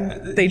 but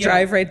that they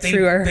drive right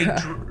through our.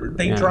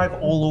 They drive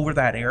all over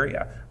that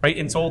area, right?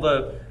 And it's all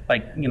the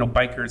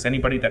bikers.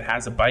 Anybody that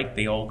has a bike,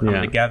 they all come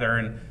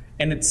together,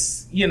 and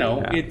it's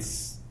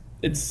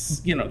it's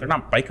they're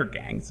not biker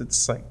gangs.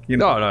 It's like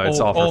no,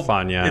 it's all for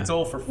fun. Yeah, it's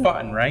all for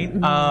fun, right?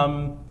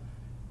 And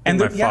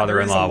my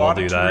father-in-law will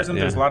do that.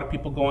 There's a lot of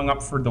people going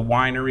up for the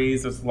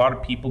wineries. There's a lot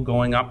of people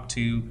going up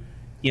to.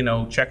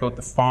 Check out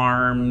the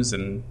farms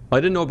and. Well,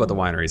 I didn't know about the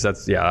wineries.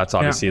 That's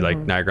obviously like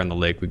Niagara on the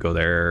Lake. We go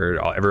there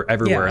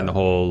everywhere in the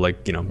whole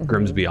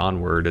Grimsby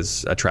onward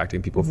is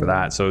attracting people for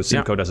that. So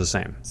Simcoe does the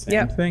same.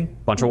 Same thing.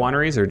 Bunch of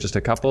wineries or just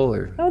a couple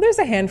or. Oh, there's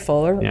a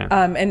handful.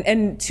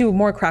 And 2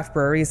 more craft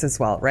breweries as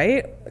well,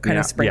 right? Kind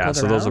of sprinkled around.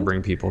 So those will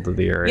bring people to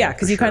the area. Yeah,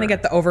 because you kind of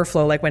get the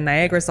overflow. Like when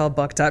Niagara's all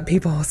booked up,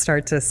 people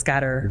start to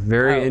scatter.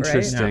 Very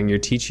interesting. Right? You're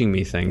teaching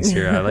me things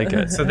here. I like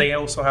it. So they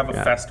also have a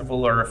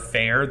festival or a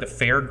fair. The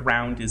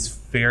fairground is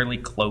fairly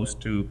close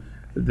to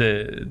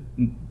the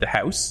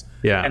house.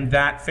 Yeah. And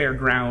that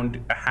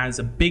fairground has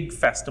a big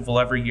festival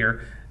every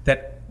year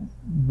that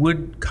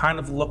would kind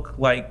of look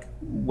like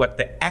what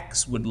the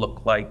X would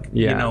look like,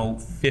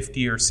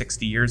 50 or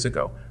 60 years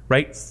ago,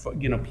 right?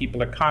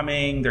 People are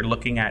coming, they're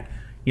looking at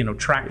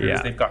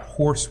tractors, they've got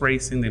horse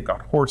racing, they've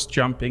got horse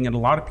jumping, and a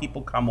lot of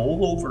people come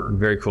all over.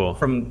 Very cool.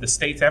 From the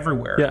States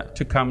everywhere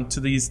to come to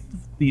these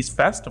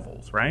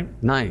festivals, right?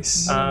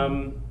 Nice.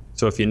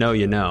 So if you know,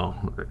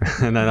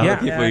 and then other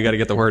people, you got to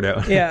get the word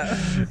out.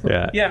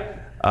 Yeah.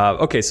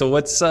 Okay, so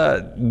what's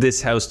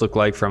this house look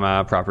like from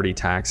a property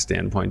tax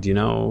standpoint? Do you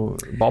know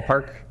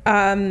ballpark?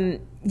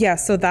 Yeah,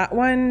 so that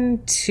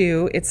one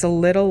too, it's a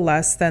little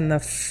less than the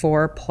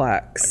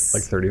fourplex.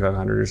 Like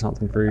 3,500 or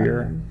something per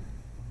year?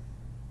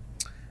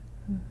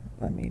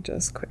 Let me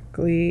just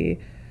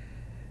quickly.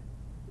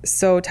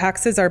 So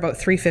taxes are about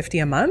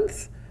 $350 a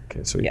month.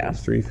 Okay, so yeah,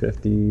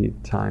 350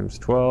 times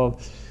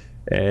 12.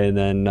 And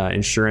then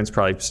insurance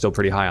probably still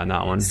pretty high on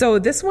that one. So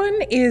this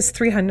one is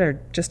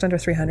 300, just under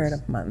 300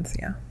 a month.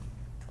 Yeah.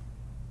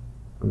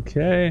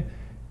 Okay.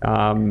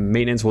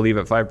 Maintenance we'll leave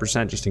at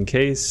 5% just in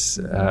case.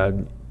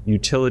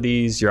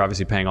 Utilities, you're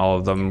obviously paying all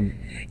of them.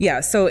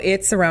 Yeah, so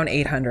it's around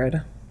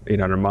 800.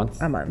 800 a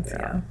month? A month,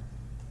 yeah.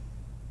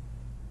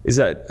 Is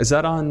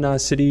that on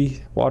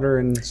city water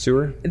and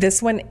sewer?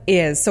 This one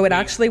is. So it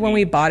actually, when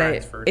we bought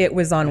it, it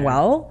was on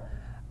well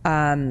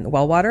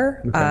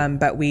water,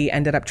 but we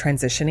ended up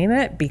transitioning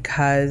it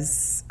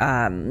because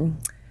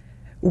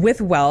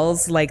with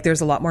wells, like there's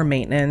a lot more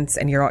maintenance,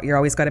 and you're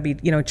always got to be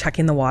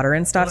checking the water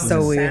and stuff.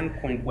 So a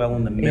Sandpoint well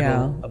in the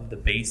middle of the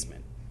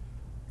basement,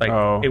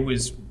 it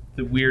was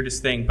the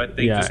weirdest thing. But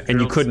they just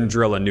and you couldn't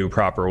drill a new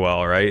proper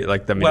well, right?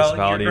 Like the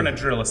municipality. You're going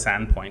to drill a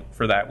Sandpoint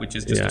for that, which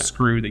is just a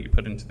screw that you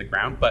put into the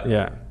ground. But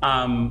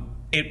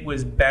it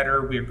was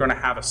better. We were going to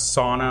have a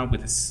sauna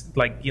with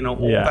all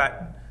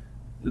that.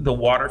 The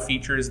water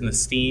features and the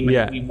steam,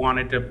 and we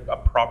wanted a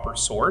proper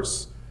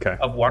source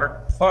of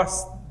water.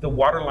 Plus, the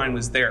water line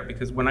was there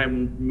because when I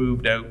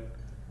moved out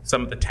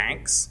some of the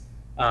tanks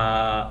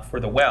for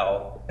the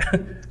well,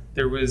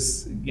 there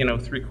was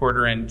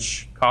 3/4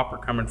 inch copper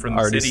coming from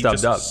the already city,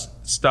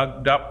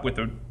 stubbed up with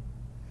a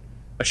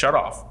shut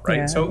off, right?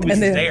 Yeah. So it was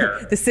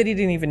there. The city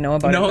didn't even know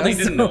about it. No, they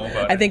didn't know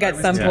about it. I think at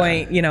some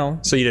point,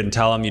 So you didn't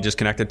tell them, you just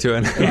connected to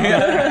it?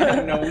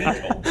 No, we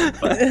told them.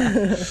 But,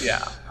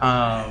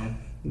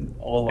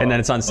 and then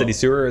it's on city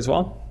sewer as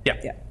well?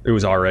 Yeah. It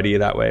was already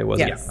that way, was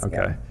it? Okay.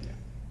 Yeah.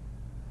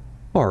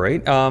 All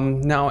right.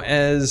 Now,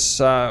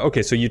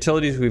 so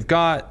utilities we've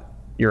got,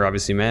 you're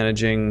obviously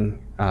managing,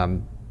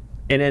 and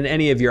then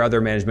any of your other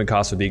management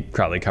costs would be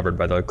probably covered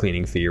by the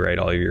cleaning fee, right?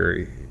 All of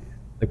your,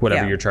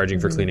 whatever you're charging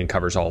for cleaning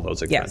covers all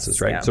those expenses,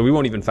 right? Yeah. So we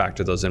won't even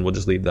factor those in. We'll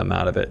just leave them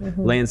out of it.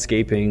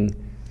 Landscaping,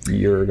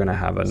 you're going to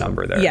have a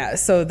number there. Yeah.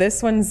 So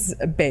this one's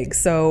big.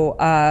 So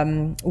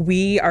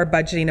we are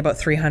budgeting about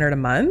 $300 a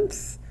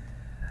month.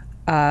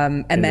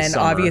 And then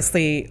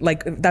obviously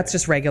that's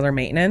just regular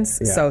maintenance.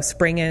 Yeah. So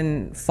spring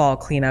and fall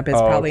cleanup is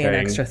probably an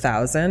extra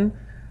 $1,000.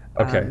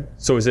 Okay.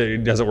 So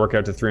does it work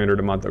out to $300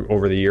 a month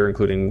over the year,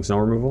 including snow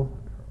removal?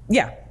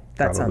 Yeah.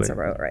 That sounds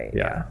about right.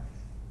 Yeah.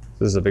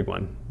 This is a big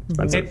one.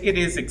 It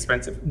is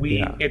expensive.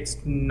 It's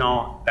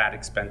not that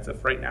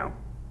expensive right now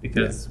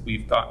because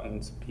we've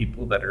gotten some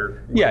people that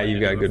are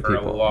you've got good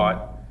people a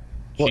lot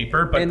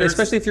cheaper. But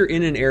especially if you're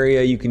in an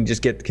area, you can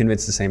just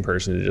convince the same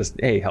person to just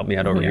help me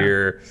out over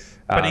here.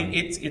 But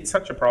it's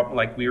such a problem.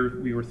 Like we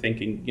were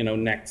thinking,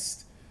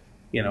 next,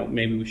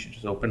 maybe we should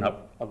just open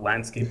up a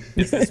landscape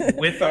business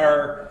with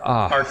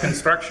our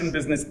construction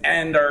business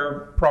and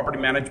our property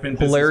management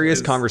business. Hilarious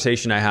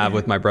conversation I have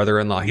with my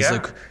brother-in-law. He's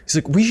like,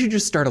 we should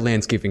just start a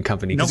landscaping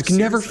company because you can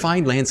never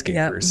find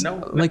landscapers.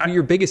 No,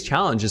 your biggest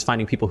challenge is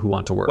finding people who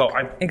want to work. Well,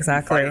 I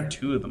fired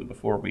 2 of them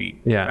before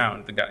we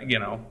found the guy.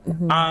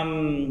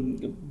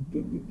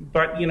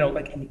 But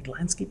any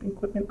landscaping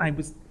equipment, I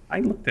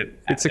looked at.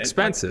 It's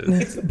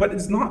expensive, but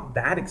it's not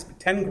that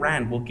expensive.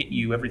 $10,000 will get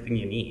you everything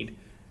you need.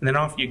 And then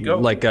off you go.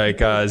 Like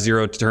a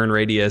zero turn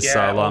radius,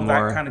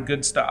 lawnmower. That kind of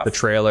good stuff. The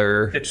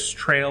trailer.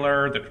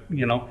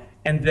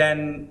 And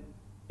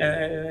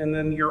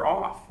then you're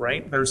off,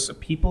 right? There's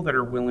people that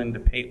are willing to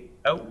pay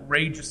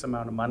outrageous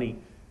amount of money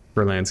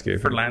for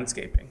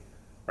landscaping,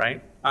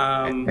 right?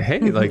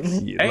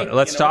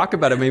 Let's talk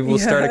about it. Maybe we'll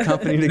start a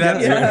company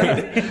together.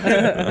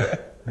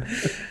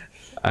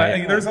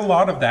 There's a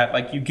lot of that.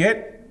 Like you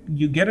get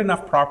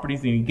enough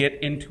properties and you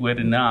get into it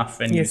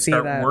enough and you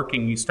start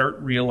working, you start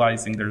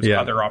realizing there's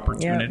other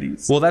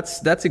opportunities. Well,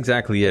 that's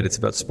exactly it. It's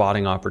about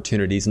spotting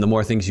opportunities, and the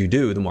more things you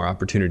do, the more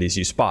opportunities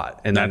you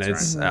spot. And then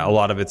a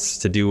lot of it's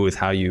to do with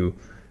how you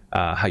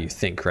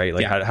think, right?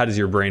 Like how does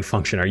your brain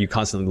function? Are you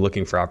constantly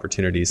looking for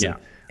opportunities?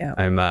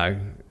 And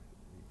I'm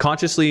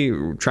consciously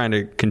trying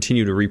to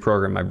continue to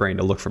reprogram my brain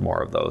to look for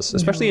more of those,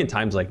 especially in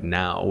times like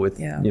now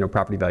with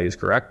property values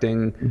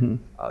correcting.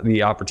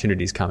 The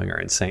opportunities coming are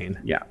insane.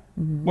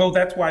 Well,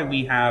 that's why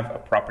we have a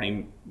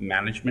property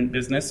management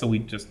business, so we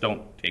just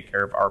don't take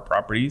care of our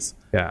properties.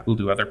 We'll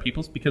do other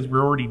people's because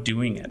we're already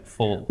doing it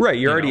full. Right,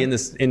 you're already in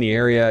the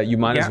area. You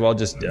might as well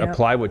just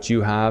apply what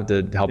you have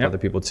to help other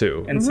people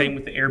too. And same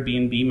with the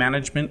Airbnb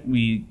management.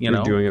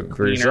 You're doing it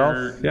for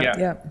yourself.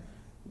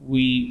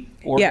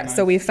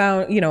 So we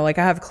found, I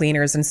have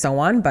cleaners and so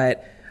on,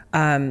 but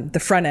the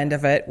front end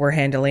of it, we're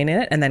handling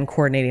it and then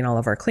coordinating all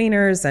of our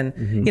cleaners and,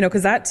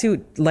 because that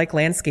too, like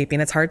landscaping,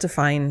 it's hard to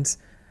find,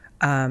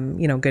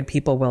 good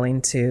people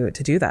willing to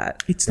do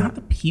that. It's not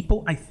the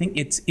people. I think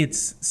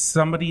it's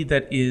somebody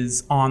that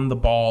is on the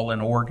ball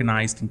and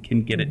organized and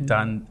can get it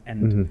done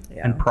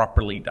and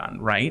properly done,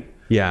 right?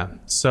 Yeah.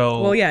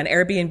 So well, yeah, and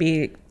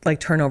Airbnb like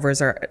turnovers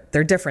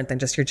they're different than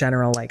just your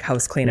general like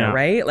house cleaner,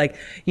 right? Like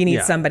you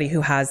need somebody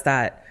who has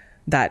that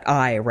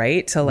eye,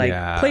 right, to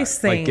like place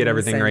things, like get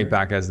everything right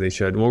back as they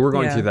should. Well, we're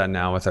going through that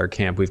now with our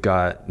camp. We've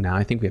got now,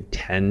 I think we have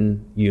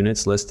 10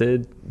 units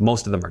listed.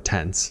 Most of them are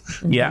tents.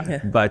 Yeah.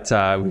 But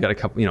we've got a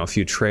couple, a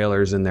few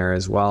trailers in there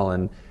as well.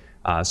 And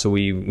so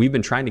we've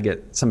been trying to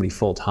get somebody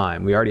full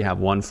time. We already have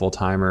one full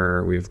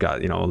timer. We've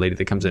got, a lady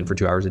that comes in for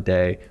 2 hours a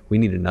day. We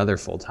need another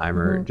full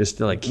timer just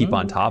to like keep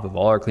on top of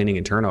all our cleaning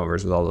and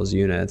turnovers with all those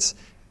units.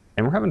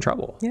 And we're having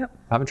trouble.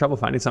 Having trouble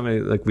finding somebody.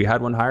 Like we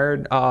had one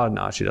hired. Oh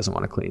no, she doesn't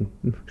want to clean.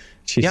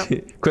 She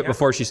quit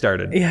before she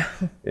started.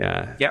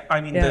 Yeah.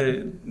 I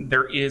mean,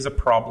 there is a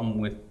problem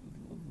with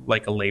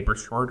like a labor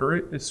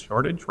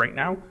shortage right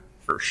now,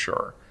 for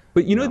sure.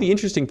 But the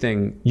interesting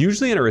thing,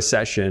 usually in a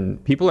recession,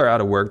 people are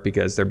out of work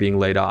because they're being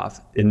laid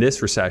off. In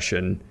this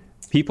recession,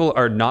 people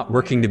are not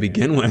working to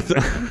begin with.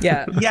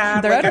 They're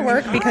out of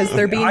work because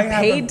they're being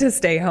paid to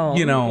stay home.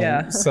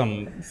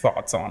 Some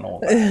thoughts on all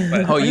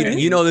that.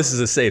 But this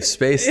is a safe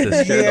space to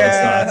share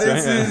those thoughts.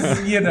 This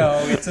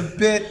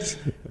is,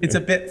 it's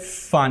a bit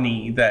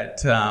funny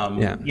that,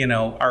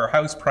 our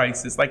house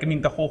prices,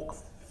 the whole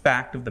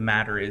fact of the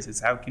matter is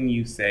how can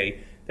you say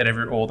that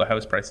all the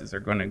house prices are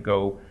going to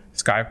go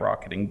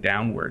skyrocketing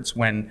downwards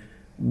when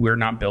we're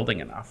not building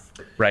enough,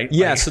 right?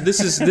 Yeah. So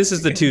this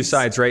is the two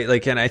sides, right?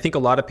 Like, and I think a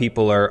lot of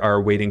people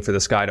are waiting for the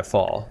sky to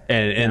fall,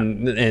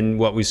 and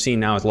what we've seen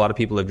now is a lot of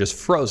people have just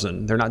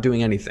frozen. They're not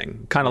doing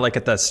anything. Kind of like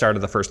at the start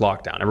of the first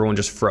lockdown, everyone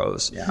just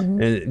froze,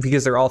 and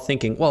because they're all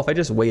thinking, well, if I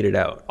just wait it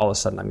out, all of a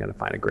sudden I'm going to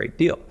find a great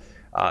deal.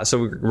 So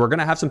we're going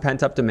to have some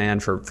pent up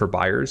demand for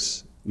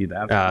buyers.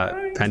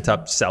 Pent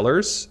up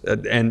sellers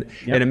and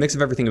a mix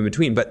of everything in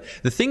between. But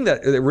the thing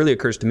that really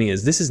occurs to me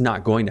is this is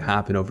not going to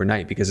happen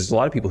overnight because there's a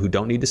lot of people who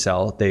don't need to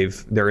sell.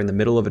 They're in the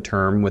middle of a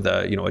term with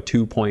a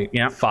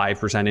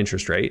 2.5%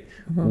 interest rate.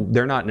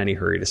 They're not in any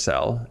hurry to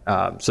sell.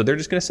 So they're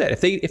just going to sit.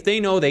 If they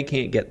know they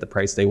can't get the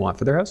price they want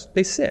for their house,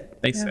 they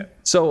sit.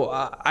 So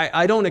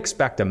I don't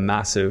expect a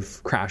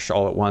massive crash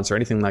all at once or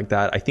anything like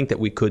that. I think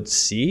that we could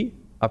see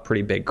a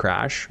pretty big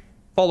crash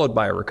followed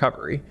by a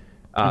recovery.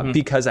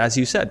 Because as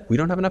you said, we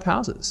don't have enough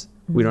houses.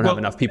 We don't have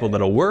enough people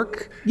that'll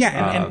work.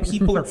 And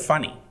people are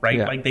funny, right?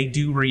 Like they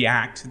do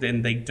react,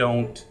 then they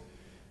don't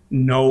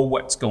know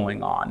what's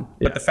going on.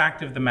 But the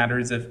fact of the matter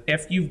is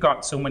if you've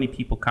got so many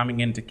people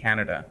coming into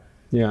Canada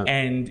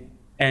and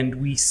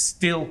we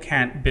still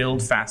can't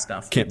build fast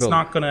enough,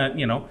 not going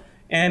to,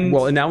 and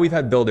now we've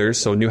had builders,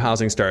 so new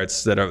housing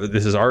starts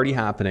this is already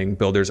happening.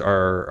 Builders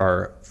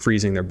are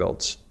freezing their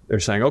builds. They're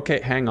saying, okay,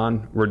 hang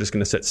on. We're just going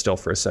to sit still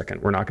for a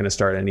second. We're not going to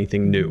start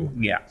anything new.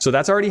 So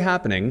that's already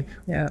happening.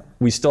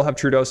 We still have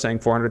Trudeau saying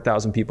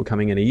 400,000 people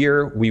coming in a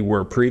year. We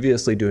were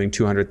previously doing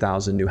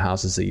 200,000 new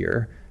houses a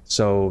year.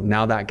 So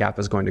now that gap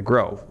is going to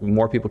grow.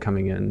 More people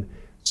coming in.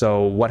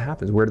 So what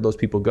happens? Where do those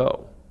people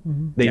go?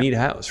 They need a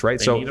house, right?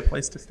 They need a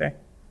place to stay.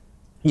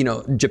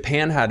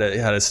 Japan had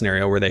a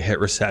scenario where they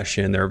hit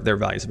recession. Their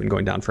values have been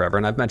going down forever,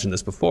 and I've mentioned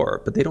this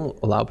before. But they don't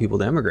allow people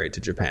to immigrate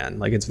to Japan.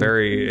 Like it's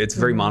very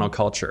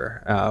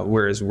monoculture,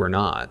 whereas we're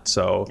not.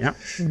 So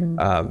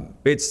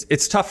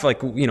it's tough.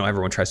 Like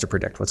everyone tries to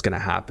predict what's going to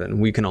happen.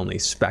 We can only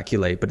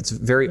speculate, but it's a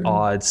very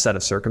odd set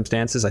of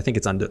circumstances. I think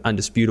it's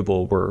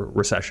undisputable we're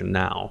recession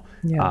now,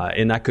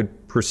 and that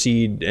could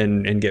proceed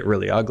and get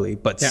really ugly.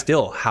 But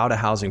still, how do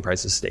housing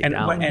prices stay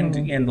down?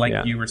 And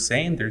like you were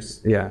saying,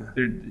 there's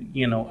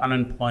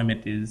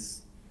unemployment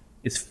is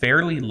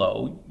fairly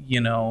low,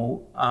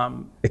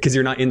 because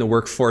you're not in the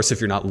workforce if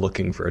you're not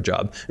looking for a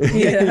job.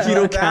 You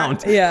don't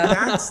count.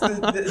 That's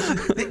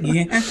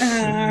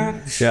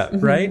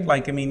right.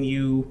 Like, I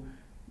mean,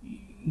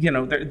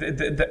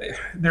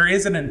 there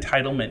is an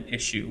entitlement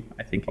issue,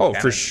 I think.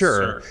 For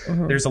sure.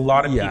 There's a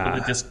lot of people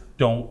that just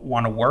don't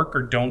want to work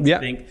or don't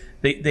think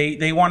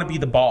they want to be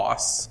the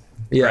boss,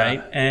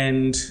 right?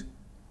 And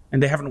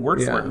they haven't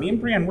worked for it. Me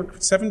and Brianne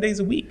worked 7 days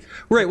a week.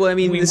 Right. Well, I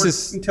mean, this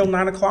is until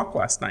 9:00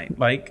 last night.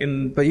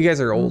 But you guys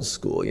are old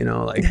school,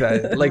 like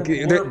that. Like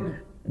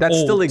that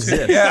still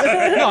exists.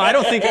 No, I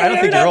don't think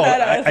you're old.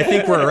 I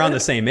think we're around the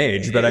same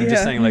age. But I'm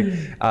just saying,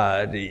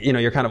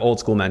 you're kind of old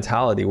school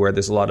mentality where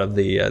there's a lot of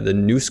the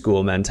new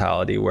school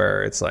mentality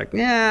where it's like,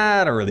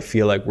 I don't really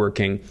feel like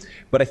working.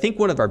 But I think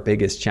one of our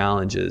biggest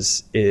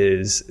challenges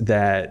is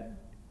that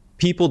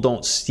people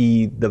don't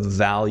see the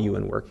value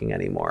in working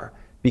anymore.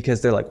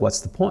 Because they're like, what's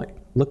the point?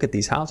 Look at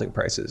these housing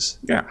prices.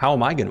 How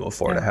am I going to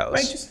afford a house?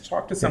 I just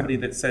talked to somebody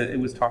that said it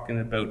was talking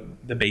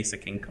about the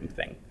basic income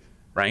thing,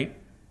 right?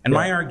 And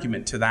my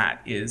argument to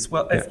that is,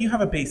 well, if you have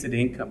a basic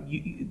income,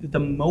 the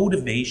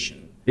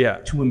motivation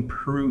to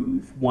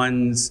improve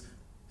one's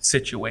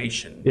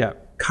situation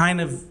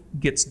kind of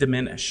gets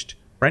diminished,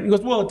 right? And he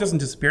goes, well, it doesn't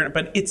disappear,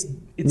 but it's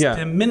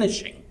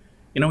diminishing.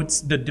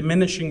 It's the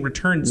diminishing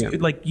returns.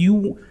 Like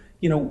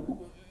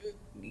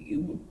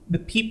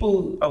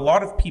a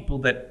lot of people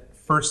that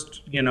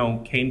first,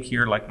 came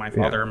here, like my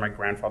father and my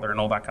grandfather and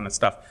all that kind of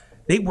stuff,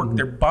 they worked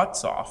their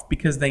butts off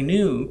because they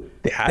knew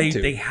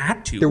they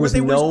had to. There was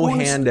no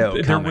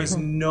handout coming. There was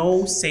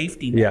no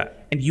safety net. Yeah.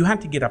 And you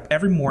had to get up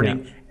every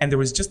morning, and there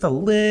was just a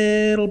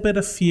little bit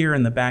of fear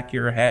in the back of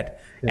your head.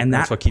 Yeah, and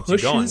that's what keeps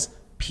pushes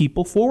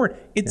people forward.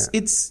 It's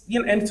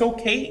and it's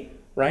okay,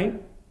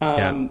 right?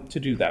 To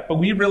do that. But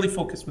we really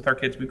focus with our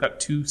kids. We've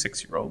got 2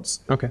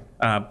 6-year-olds. Okay.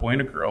 Boy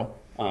and a girl,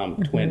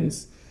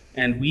 twins.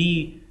 And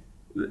they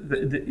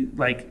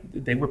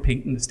were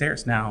painting the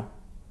stairs now.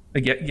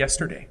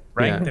 Yesterday,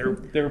 right? Yeah.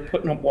 They're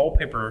putting up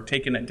wallpaper or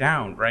taking it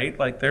down, right?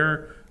 Like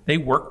they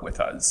work with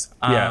us.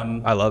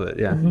 I love it.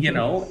 Yeah,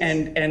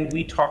 and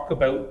we talk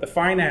about the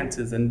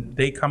finances, and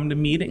they come to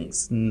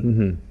meetings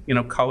and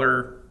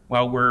color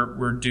while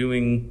we're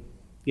doing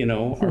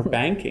our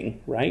banking,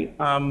 right?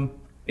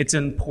 It's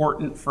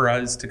important for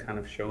us to kind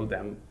of show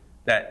them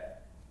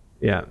that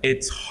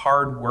it's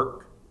hard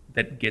work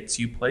that gets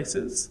you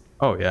places.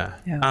 Oh yeah.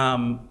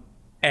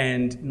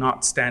 And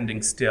not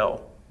standing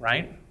still,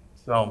 right?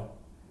 So,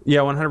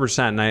 yeah,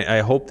 100%. And I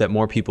hope that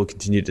more people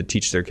continue to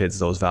teach their kids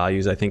those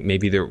values. I think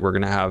maybe we're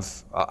going to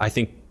have, I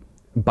think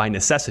by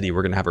necessity,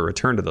 we're going to have a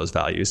return to those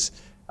values.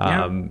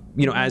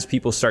 As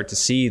people start to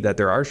see that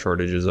there are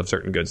shortages of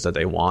certain goods that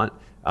they want.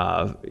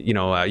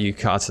 You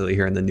constantly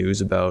hear in the news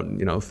about,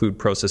 food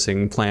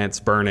processing plants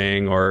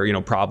burning or,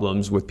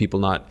 problems with people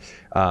not,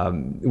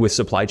 with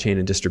supply chain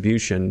and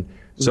distribution.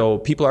 So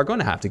people are going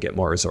to have to get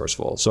more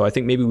resourceful. So I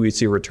think maybe we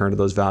see a return to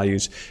those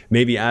values.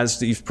 Maybe as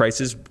these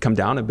prices come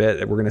down a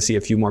bit, we're going to see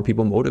a few more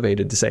people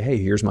motivated to say, hey,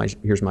 here's my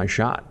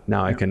shot.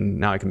 Now I can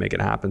make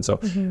it happen. So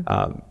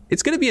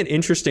it's going to be an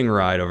interesting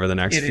ride over the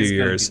next few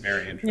years. It is going to be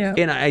very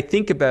interesting. And I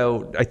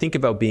think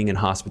about being in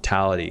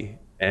hospitality,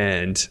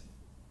 and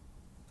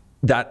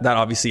that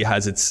obviously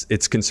has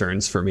its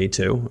concerns for me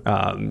too.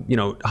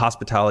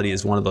 Hospitality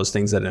is one of those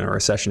things that in a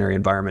recessionary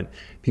environment,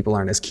 people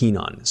aren't as keen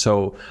on.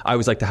 So I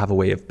always like to have a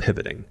way of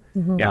pivoting.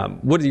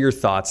 What are your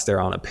thoughts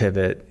there on a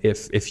pivot?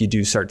 If you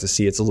do start to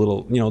see it's a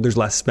little, there's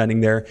less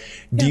spending there,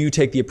 do you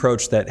take the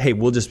approach that, hey,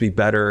 we'll just be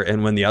better,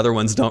 and when the other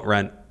ones don't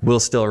rent,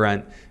 we'll still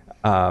rent?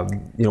 What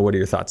are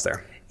your thoughts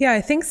there? Yeah, I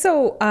think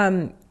so.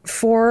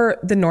 For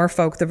the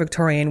Norfolk, the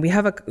Victorian, we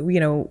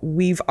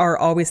are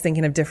always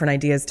thinking of different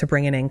ideas to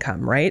bring in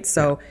income, right?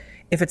 So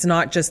if it's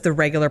not just the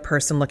regular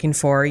person looking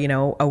for,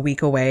 a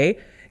week away,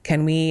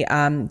 can we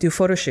do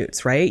photo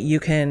shoots, right?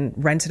 You can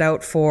rent it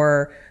out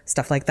for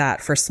stuff like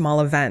that, for small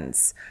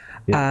events,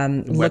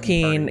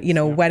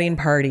 wedding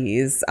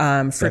parties,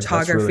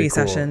 photography really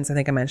sessions, I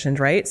think I mentioned,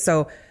 right?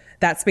 So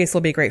that space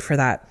will be great for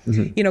that.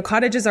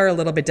 Cottages are a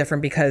little bit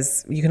different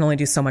because you can only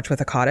do so much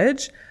with a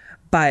cottage.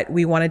 But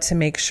we wanted to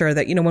make sure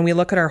that, when we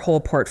look at our whole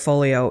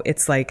portfolio,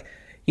 it's like,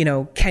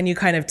 can you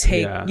kind of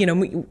take, you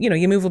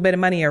move a bit of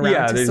money around to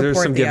support the others.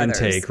 There's some give and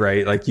take,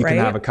 right? Like you can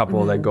have a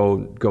couple that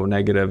go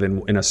negative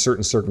in a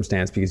certain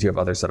circumstance because you have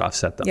others that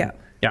offset them.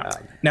 Yeah.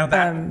 Now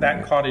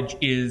that cottage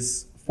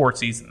is 4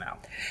 season now.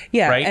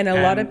 Yeah. Right?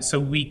 And so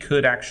we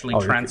could actually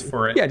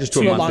transfer it just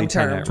to a long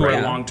term. To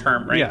a long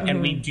term, right? Yeah.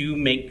 And we do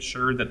make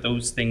sure that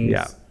those things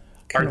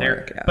are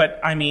there. But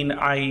I mean,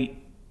 I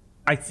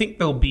think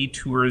there'll be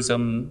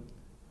tourism,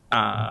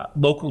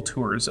 local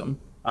tourism,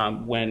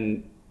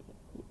 when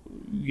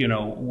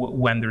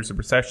there's a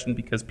recession,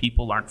 because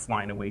people aren't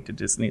flying away to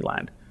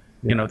Disneyland.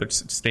 They're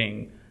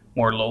staying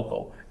more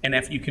local. And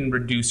if you can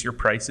reduce your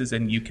prices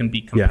and you can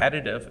be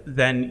competitive,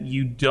 then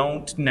you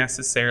don't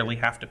necessarily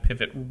have to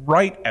pivot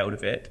right out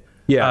of it.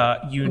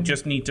 You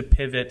just need to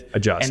pivot,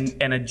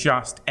 and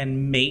adjust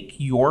and make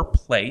your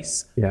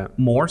place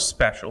more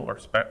special or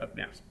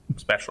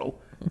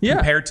special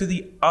compared to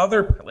the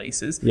other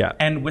places,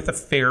 and with a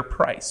fair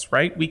price,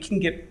 right? We can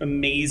get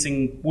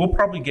we'll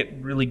probably get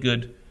really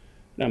good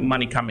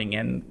money coming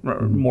in,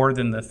 more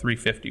than the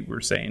 $350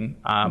 we're saying.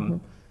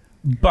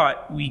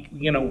 But we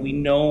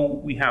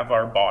know we have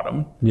our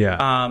bottom.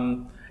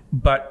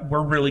 But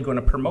we're really going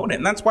to promote it.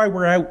 And that's why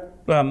we're out,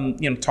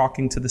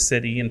 talking to the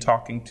city and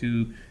talking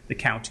to the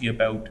county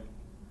about,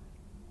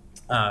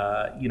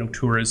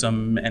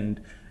 tourism and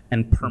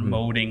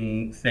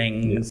promoting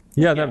things.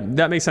 Yeah,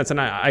 that makes sense. And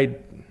I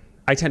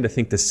tend to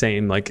think the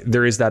same. Like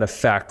there is that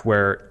effect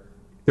where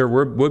there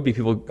would be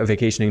people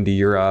vacationing to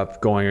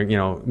Europe,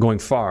 going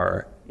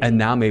far, and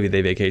now maybe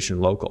they vacation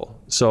local.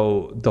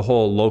 So the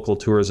whole local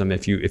tourism,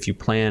 if you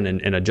plan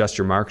and adjust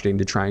your marketing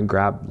to try and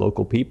grab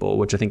local people,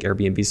 which I think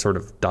Airbnb sort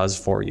of does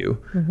for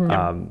you,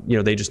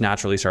 they just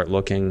naturally start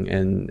looking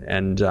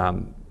and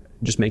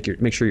just make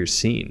sure you're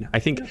seen. I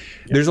think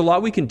there's a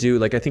lot we can do.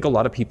 Like I think a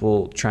lot of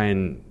people try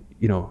and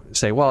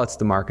say, well, it's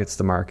the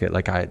market.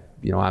 Like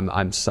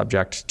I'm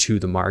subject to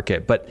the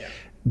market, but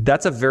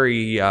that's a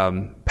very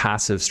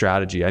passive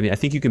strategy. I mean, I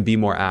think you can be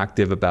more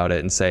active about it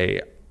and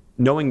say,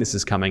 knowing this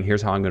is coming,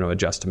 here's how I'm going to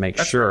adjust to make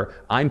sure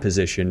I'm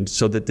positioned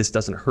so that this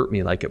doesn't hurt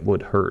me like it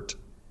would hurt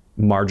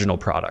marginal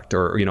product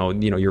or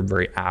your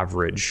very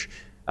average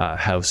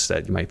house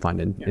that you might find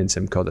in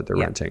Simcoe that they're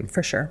renting.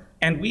 For sure.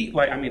 And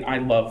I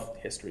love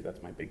history.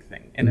 That's my big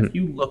thing. And if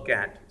you look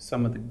at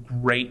some of the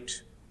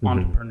great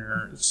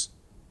entrepreneurs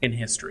in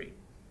history.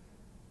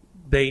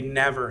 They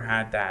never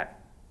had that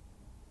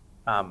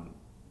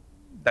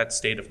that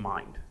state of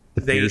mind.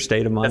 The fear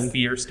state of mind? The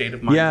fear state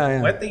of mind.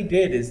 Yeah. What they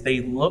did is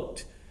they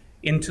looked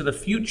into the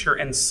future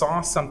and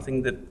saw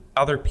something that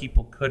other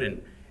people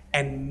couldn't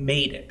and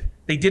made it.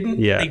 They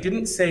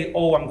didn't say,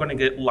 oh, I'm going to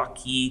get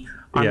lucky.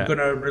 I'm going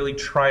to really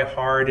try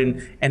hard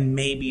and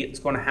maybe it's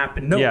going to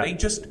happen. No, they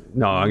just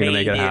I'm going to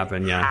make it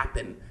happen.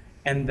 happen.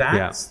 And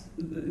that's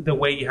the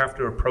way you have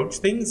to approach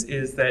things,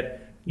 is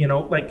that, we're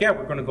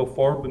going to go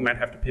forward. We might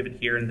have to pivot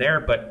here and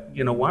there, but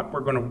you know what? We're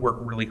going to work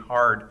really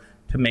hard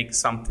to make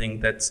something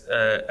that's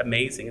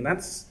amazing. And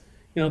that's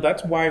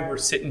why we're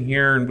sitting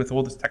here, and with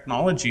all this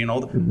technology and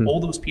all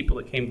those people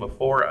that came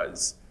before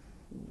us,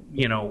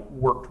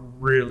 worked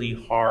really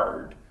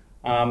hard.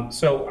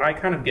 So I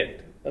kind of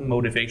get a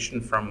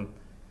motivation from,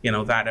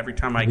 that every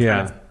time I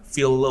kind of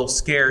feel a little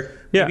scared.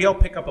 Maybe I'll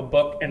pick up a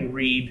book and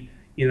read,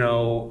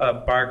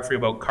 a biography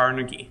about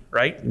Carnegie,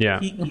 right? Yeah.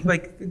 He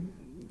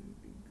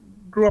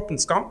grew up in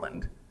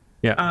Scotland.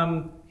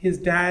 Yeah. His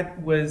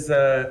dad was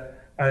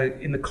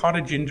in the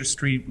cottage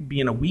industry,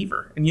 being a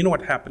weaver. And you know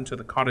what happened to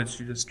the cottage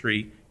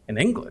industry in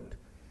England,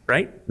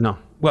 right? No.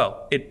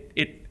 Well,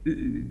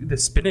 the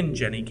spinning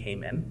jenny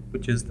came in,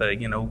 which is the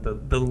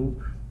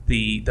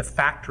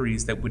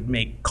factories that would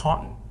make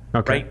cotton,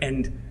 right?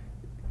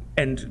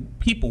 And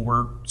people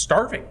were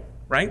starving,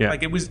 right? Yeah.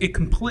 It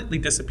completely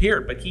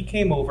disappeared. But he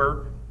came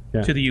over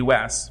to the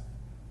U.S.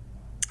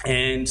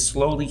 and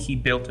slowly he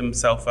built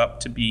himself up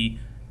to be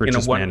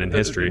richest man in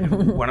history.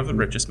 One of the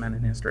richest men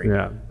in history.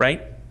 Yeah.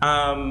 Right.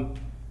 And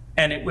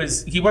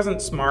he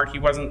wasn't smart. He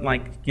wasn't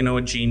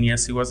a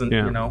genius. He wasn't,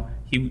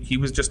 he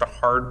was just a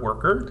hard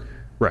worker.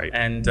 Right.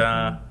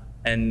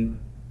 And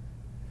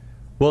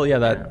well,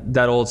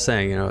 that old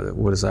saying,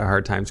 what is that?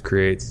 Hard times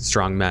create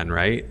strong men,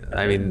 right?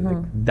 I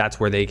mean, that's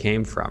where they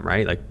came from,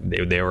 right? Like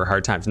they were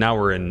hard times. Now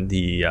we're in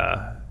the,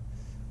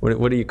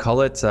 what do you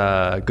call it?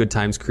 Good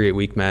times create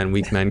weak men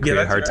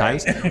create hard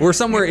times. We're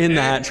somewhere in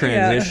that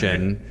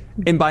transition,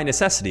 and by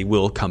necessity,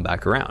 we'll come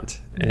back around.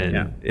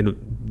 And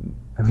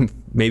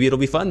maybe it'll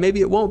be fun,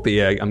 maybe it won't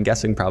be. I'm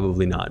guessing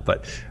probably not,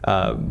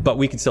 but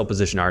we can still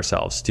position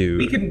ourselves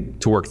to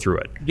work through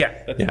it.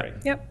 Yeah, that's right.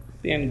 Yep.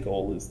 The end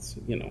goal is,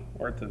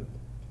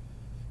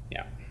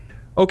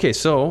 Okay,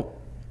 so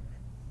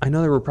I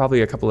know there were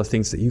probably a couple of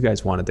things that you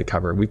guys wanted to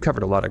cover. We've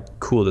covered a lot of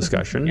cool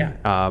discussion.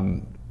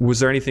 Was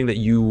there anything that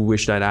you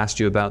wished I'd asked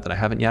you about that I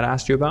haven't yet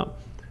asked you about?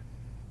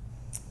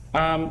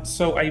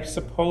 So I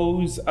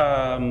suppose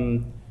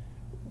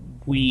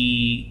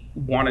we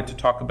wanted to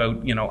talk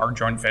about, our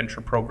joint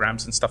venture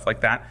programs and stuff like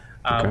that.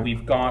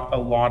 We've got a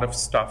lot of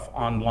stuff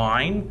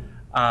online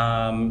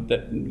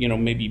that,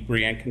 maybe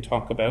Brianne can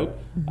talk about,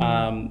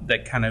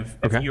 that kind of,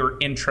 if you're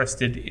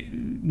interested,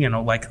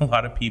 like a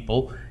lot of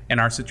people in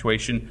our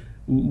situation,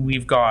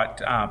 we've got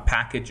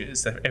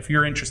packages. If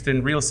you're interested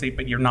in real estate,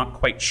 but you're not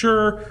quite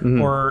sure,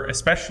 or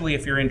especially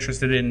if you're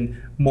interested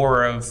in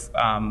more of,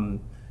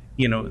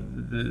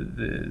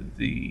 the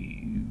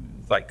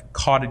like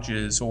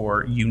cottages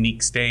or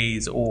unique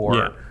stays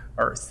or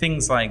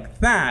things like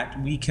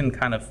that, we can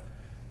kind of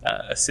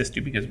assist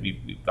you because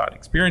we've got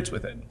experience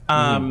with it.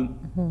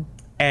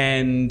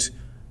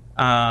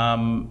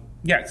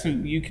 So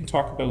you can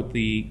talk about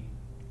the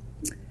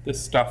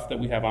stuff that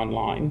we have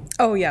online.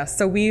 Oh yeah.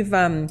 So we've,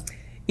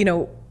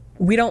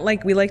 we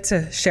like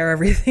to share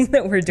everything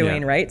that we're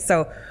doing, right?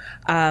 So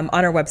on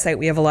our website,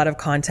 we have a lot of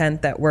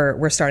content that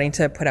we're starting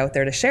to put out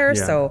there to share.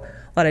 Yeah. So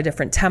a lot of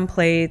different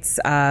templates,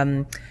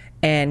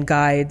 and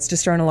guides,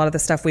 just around a lot of the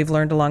stuff we've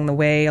learned along the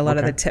way, a lot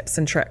of the tips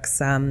and tricks.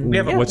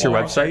 What's your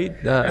website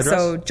address?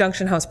 So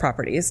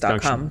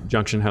junctionhouseproperties.com.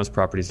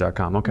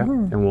 Junctionhouseproperties.com. Okay.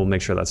 And we'll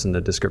make sure that's in the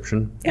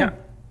description. Yeah.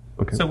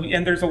 Okay. So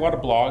and there's a lot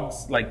of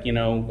blogs, like,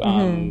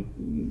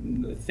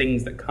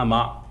 things that come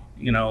up,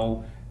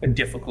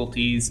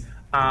 difficulties.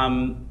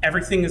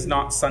 Everything is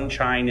not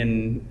sunshine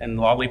and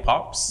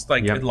lollipops.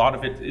 Like a lot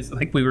of it is,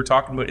 like we were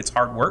talking about, it's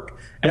hard work.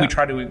 And we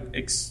try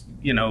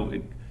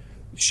to,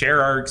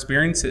 share our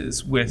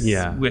experiences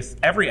with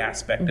every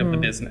aspect of the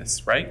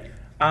business, right?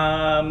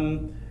 We're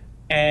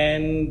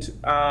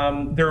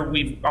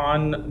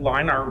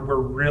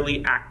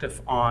really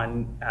active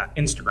on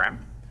Instagram.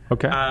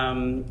 Okay.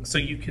 So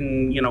you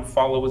can,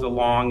 follow us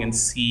along and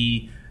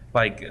see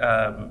like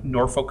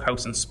Norfolk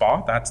House and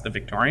Spa. That's the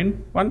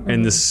Victorian one.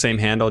 And the same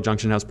handle,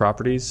 Junction House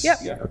Properties? Yep.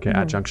 Yeah. Okay,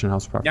 at Junction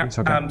House Properties.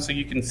 Yeah. Okay. So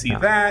you can see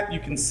that. You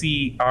can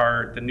see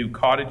the new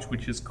cottage,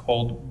 which is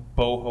called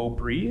Boho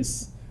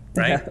Breeze,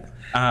 right?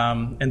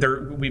 And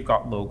we've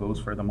got logos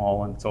for them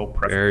all, and it's all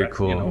very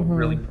cool.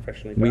 Really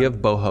professionally done. We have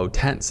boho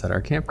tents at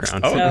our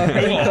campground. Oh, cool.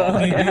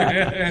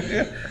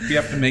 You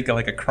have to make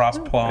a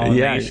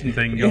cross-pollination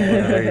thing going.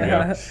 There you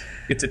go.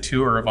 It's a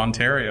tour of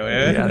Ontario.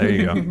 Yeah, there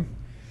you go.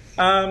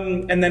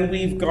 And then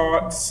we've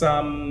got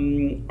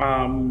some,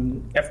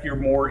 if you're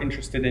more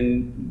interested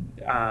in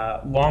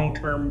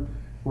long-term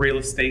real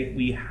estate,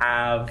 we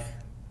have,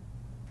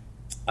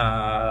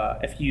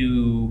 if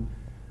you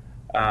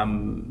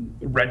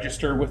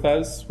register with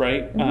us,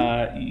 right,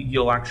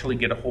 you'll actually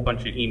get a whole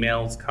bunch of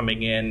emails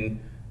coming in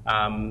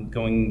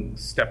going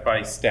step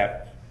by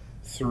step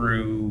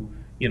through,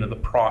 the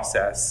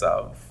process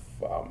of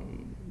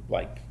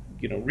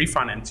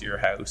refinance your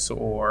house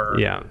or,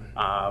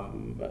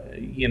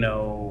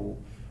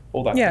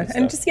 all that kind of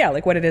and stuff.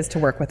 just what it is to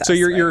work with us. So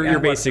you're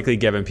basically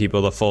giving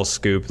people the full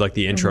scoop, like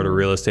the intro to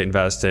real estate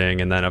investing,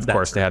 and then of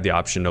course they have the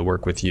option to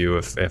work with you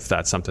if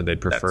that's something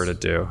they'd prefer to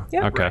do.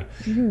 Yeah. Okay.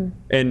 Right.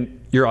 And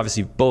you're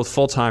obviously both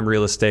full-time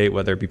real estate,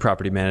 whether it be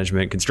property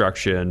management,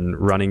 construction,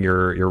 running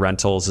your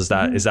rentals. Is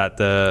that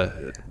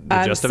the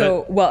gist of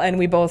it? Well, and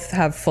we both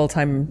have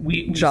full-time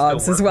we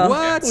jobs as well.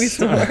 What? We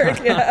still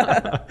work.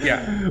 Yeah.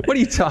 Yeah. What are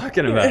you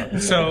talking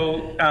about?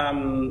 So,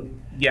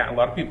 a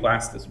lot of people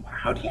ask this,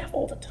 how do you have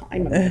all the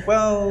time? I'm like,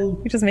 well,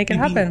 we just make it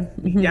happen.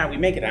 Yeah, we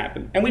make it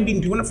happen. And we've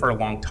been doing it for a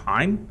long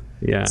time.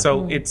 Yeah.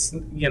 So it's,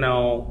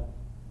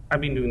 I've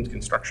been doing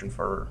construction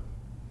for,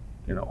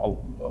 a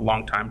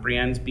long time.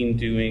 Brianne's been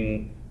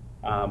doing...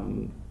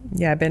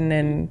 I've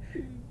been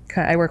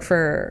I work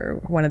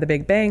for one of the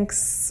big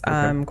banks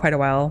quite a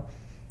while.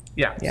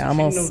 Yeah. Yeah, so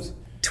almost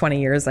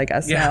 20 years, I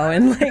guess, now.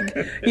 And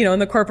in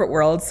the corporate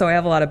world. So I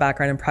have a lot of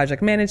background in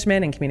project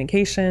management and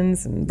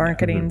communications and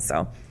marketing.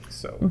 So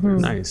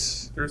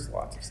nice. There's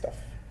lots of stuff.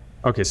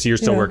 Okay, so you're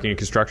still working in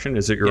construction?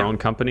 Is it your own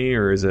company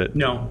or is it?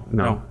 No.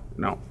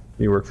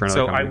 You work for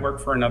another company? So I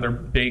work for another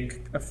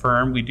big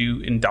firm. We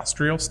do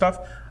industrial stuff.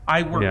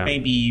 I work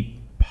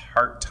maybe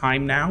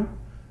part-time now.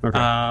 Okay.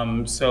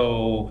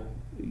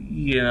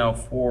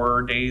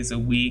 4 days a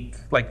week.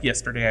 Like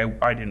yesterday,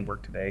 I didn't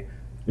work today.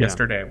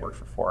 Yesterday, I worked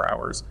for 4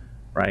 hours,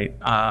 right?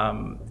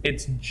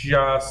 It's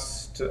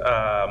just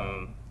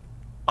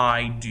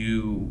I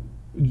do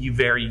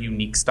very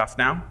unique stuff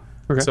now.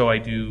 Okay. So I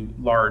do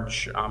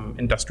large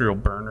industrial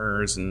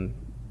burners and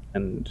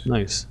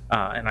nice.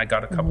 And I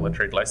got a couple of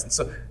trade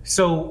licenses.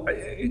 So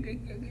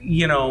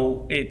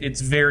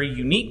it's very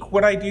unique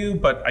what I do,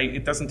 but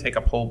it doesn't take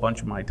up a whole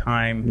bunch of my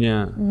time.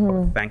 Yeah.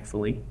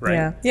 Thankfully, right?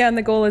 Yeah. Yeah. And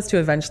the goal is to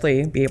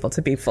eventually be able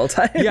to be full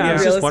time. Yeah. I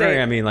was just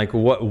wondering.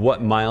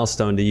 What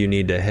milestone do you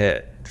need to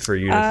hit for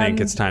you to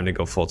think it's time to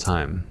go full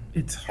time?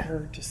 It's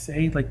hard to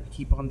say.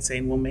 Keep on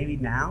saying, well, maybe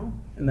now,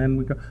 and then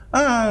we go,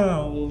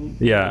 oh,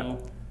 yeah.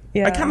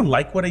 Yeah. I kind of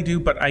like what I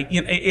do, but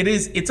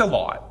it's a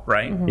lot,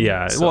 right? Mm-hmm.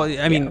 Yeah. So,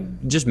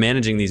 just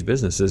managing these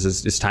businesses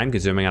is time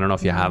consuming. I don't know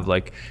if you have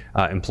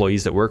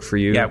employees that work for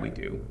you. Yeah, we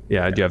do.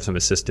 Yeah. Do you have some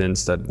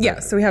assistants that? Yeah.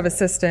 So we have a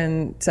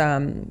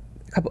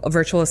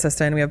virtual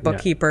assistant. We have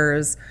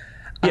bookkeepers,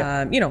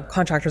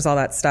 contractors, all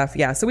that stuff.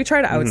 Yeah. So we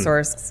try to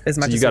outsource as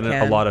much as we can. You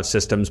got a lot of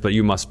systems, but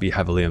you must be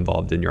heavily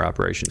involved in your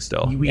operation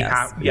still. We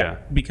have,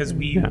 because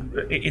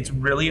it's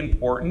really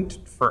important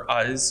for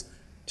us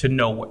to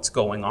know what's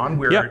going on.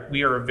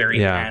 We are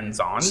very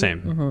hands-on.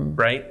 Same.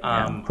 Right?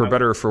 For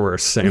better or for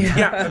worse, same.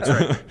 Yeah, that's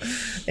right.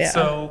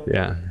 So,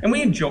 and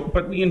we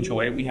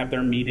enjoy it. We have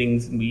their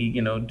meetings and we,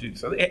 do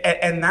so.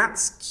 And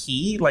that's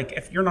key.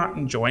 If you're not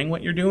enjoying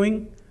what you're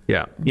doing,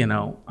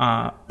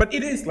 but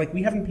it is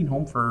we haven't been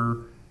home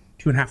for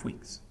 2.5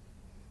 weeks,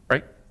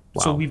 right?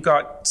 Wow. So we've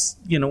got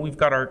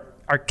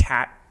our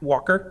cat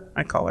walker,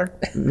 I call her.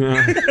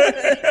 Yeah.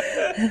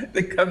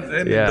 That comes in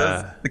and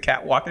does the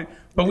cat walking.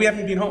 But we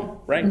haven't been home,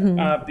 right?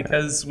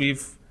 Because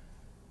we've,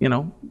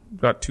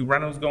 got 2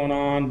 renos going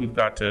on. We've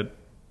got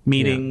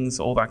meetings,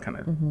 all that kind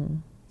of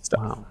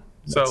stuff. Wow.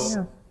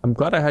 So I'm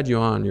glad I had you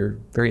on. You're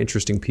very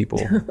interesting people.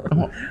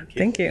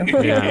 Thank you.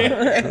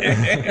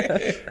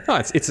 Yeah. No,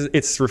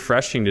 it's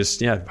refreshing.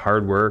 Just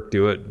hard work,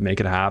 do it, make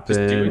it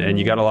happen, and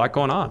you got a lot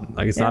going on.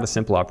 It's not a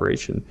simple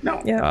operation.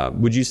 No. Yeah.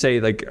 Would you say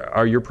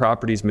are your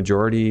properties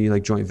majority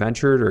joint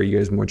ventured, or are you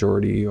guys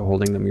majority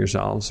holding them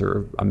yourselves,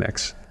 or a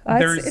mix?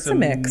 It's a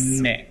mix.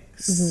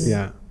 Mm-hmm.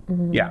 Yeah.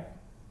 Mm-hmm. Yeah.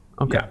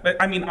 Okay. Yeah. But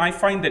I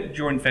find that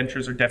joint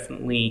ventures are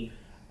definitely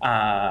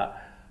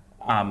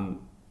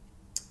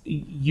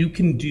you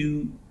can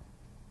do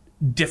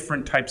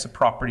different types of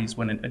properties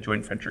when a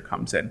joint venture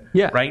comes in.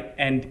 Yeah. Right?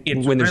 And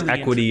it's when there's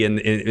equity in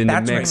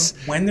the mix.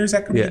 Right. When there's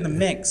equity in the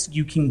mix,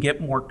 you can get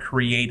more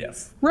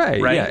creative.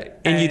 Right. Yeah.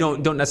 And you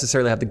don't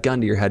necessarily have the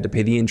gun to your head to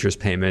pay the interest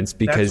payments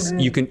because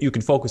you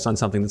can focus on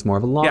something that's more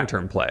of a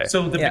long-term play.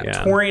 So the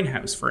Victorian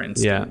house, for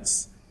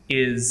instance,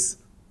 is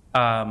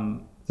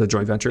the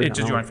joint venture? It's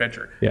a joint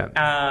venture. Yeah.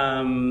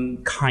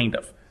 Kind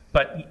of.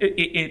 But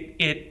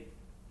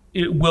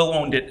it will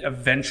own it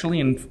eventually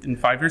in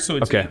 5 years. So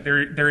it's,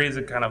 there is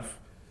a kind of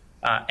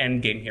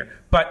end game here.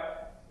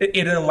 But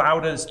it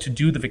allowed us to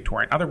do the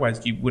Victorian.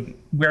 Otherwise, you wouldn't.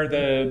 Where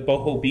the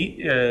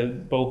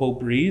boho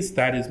breeze,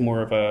 that is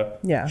more of a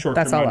short-term.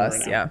 That's all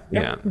us. Right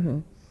Yeah.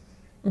 Mm-hmm.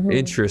 Mm-hmm.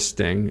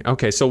 Interesting.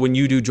 Okay, so when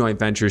you do joint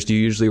ventures, do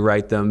you usually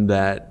write them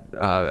that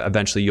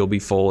eventually you'll be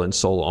full and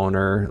sole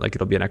owner,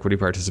 it'll be an equity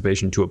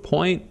participation to a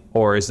point,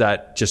 or is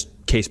that just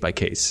case by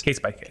case? Case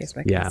by case. Case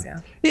by case,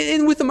 yeah.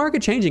 And with the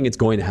market changing, it's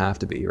going to have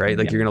to be, right?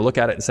 You're going to look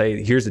at it and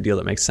say, here's the deal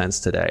that makes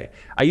sense today.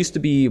 I used to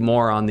be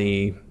more on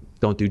the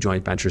don't do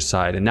joint ventures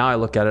side. And now I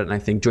look at it and I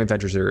think joint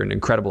ventures are an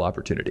incredible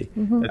opportunity.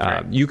 Mm-hmm.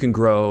 Right. You can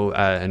grow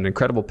at an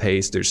incredible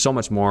pace. There's so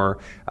much more,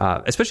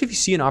 especially if you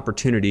see an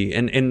opportunity.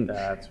 And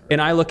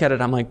I look at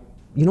it, I'm like,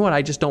 you know what,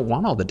 I just don't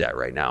want all the debt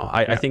right now.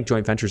 I think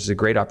joint ventures is a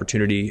great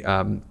opportunity.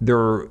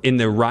 They're in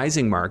the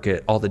rising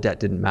market, all the debt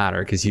didn't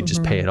matter because you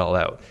just pay it all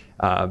out.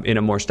 In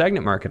a more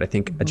stagnant market, I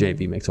think a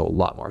JV makes a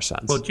lot more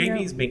sense. Well,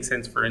 JVs make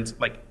sense for instance,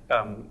 like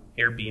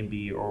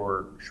Airbnb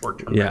or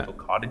short-term rental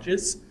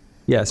cottages.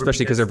 Yeah,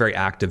 especially because they're very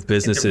active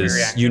businesses.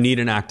 Very active. You need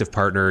an active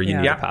partner. You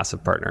need a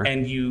passive partner.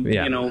 And you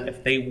know,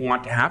 if they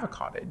want to have a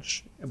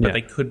cottage, but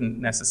they couldn't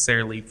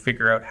necessarily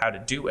figure out how to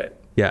do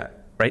it. Yeah.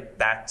 Right?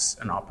 That's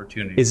an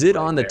opportunity. Is it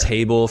on the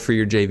table for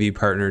your JV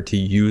partner to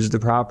use the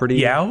property?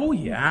 Yeah. Oh,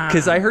 yeah.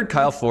 Because I heard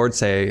Kyle Ford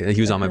say, he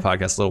was on my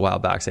podcast a little while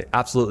back, say,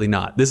 absolutely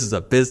not. This is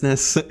a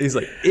business. He's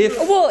like,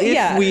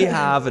 if we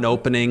have an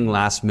opening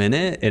last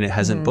minute and it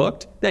hasn't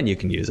booked, then you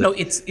can use it. No,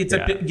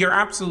 you're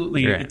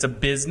absolutely, it's a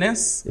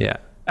business. Yeah.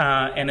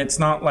 And it's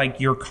not like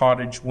your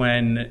cottage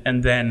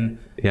and then,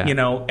 you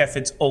know, if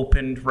it's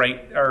opened,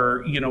 right,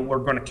 or, you know, we're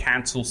going to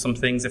cancel some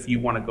things if you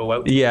want to go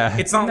out. Yeah.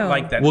 It's not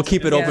like that. We'll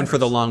keep it open for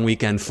the long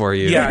weekend for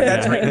you. Yeah,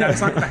 that's right.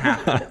 That's not going to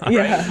happen.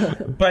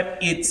 Right? But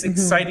it's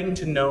exciting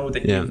to know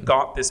that you've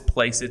got this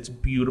place. It's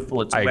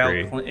beautiful. It's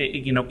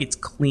you know, it's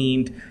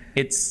cleaned.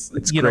 It's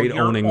you great know,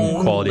 your owning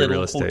own quality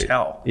real estate.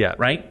 Hotel,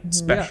 right?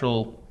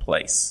 Special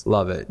place.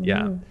 Love it.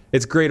 Yeah.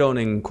 It's great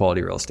owning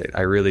quality real estate.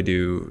 I really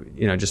do,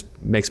 you know, just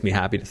makes me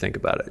happy to think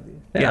about it.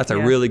 That's a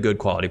really good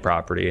quality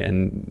property.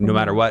 And no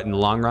matter what, in the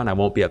long run, I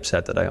won't be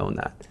upset that I own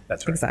that.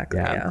 That's right. Exactly.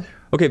 Yeah.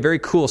 Okay, very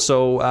cool.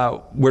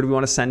 So where do we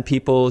want to send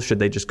people? Should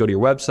they just go to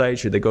your website?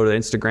 Should they go to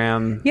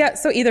Instagram? Yeah,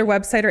 so either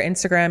website or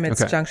Instagram.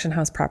 It's Junction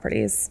House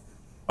Properties.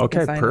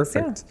 Okay,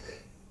 perfect.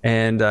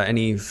 And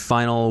any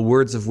final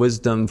words of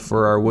wisdom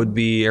for our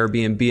would-be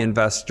Airbnb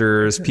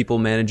investors, people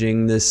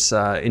managing this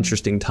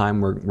interesting time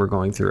we're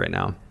going through right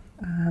now?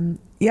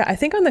 I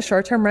think on the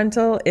short-term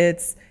rental,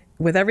 it's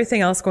with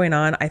everything else going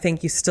on, I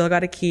think you still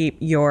got to keep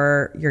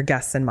your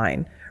guests in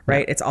mind,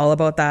 right? It's all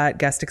about that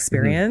guest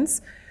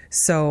experience.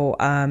 So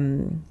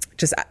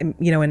just,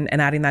 you know,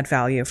 and adding that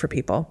value for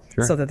people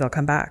so that they'll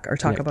come back or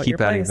talk about your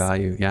place. Keep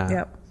adding value,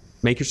 Yep.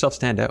 Make yourself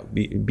stand out.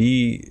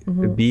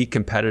 Be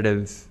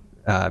competitive,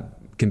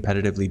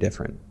 competitively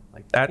different.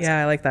 Like that's,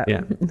 I like that.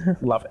 Yeah.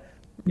 Love it.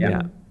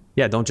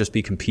 Yeah, don't just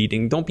be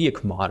competing. Don't be a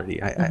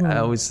commodity. I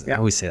always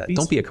say that.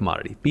 Don't be a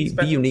commodity. Be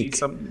unique.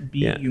 Be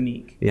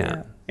unique.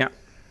 Yeah.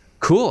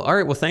 Cool. All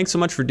right. Well, thanks so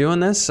much for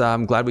doing this.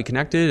 I'm glad we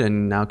connected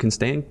and now can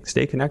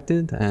stay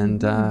connected.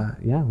 And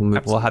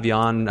we'll have you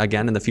on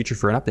again in the future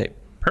for an update.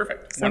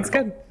 Perfect. Sounds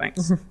good.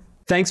 Thanks.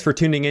 Thanks for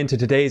tuning in to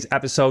today's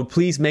episode.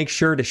 Please make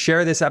sure to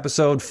share this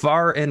episode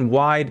far and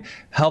wide.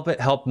 Help it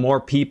help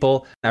more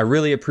people. I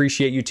really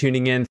appreciate you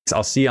tuning in.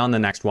 I'll see you on the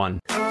next one.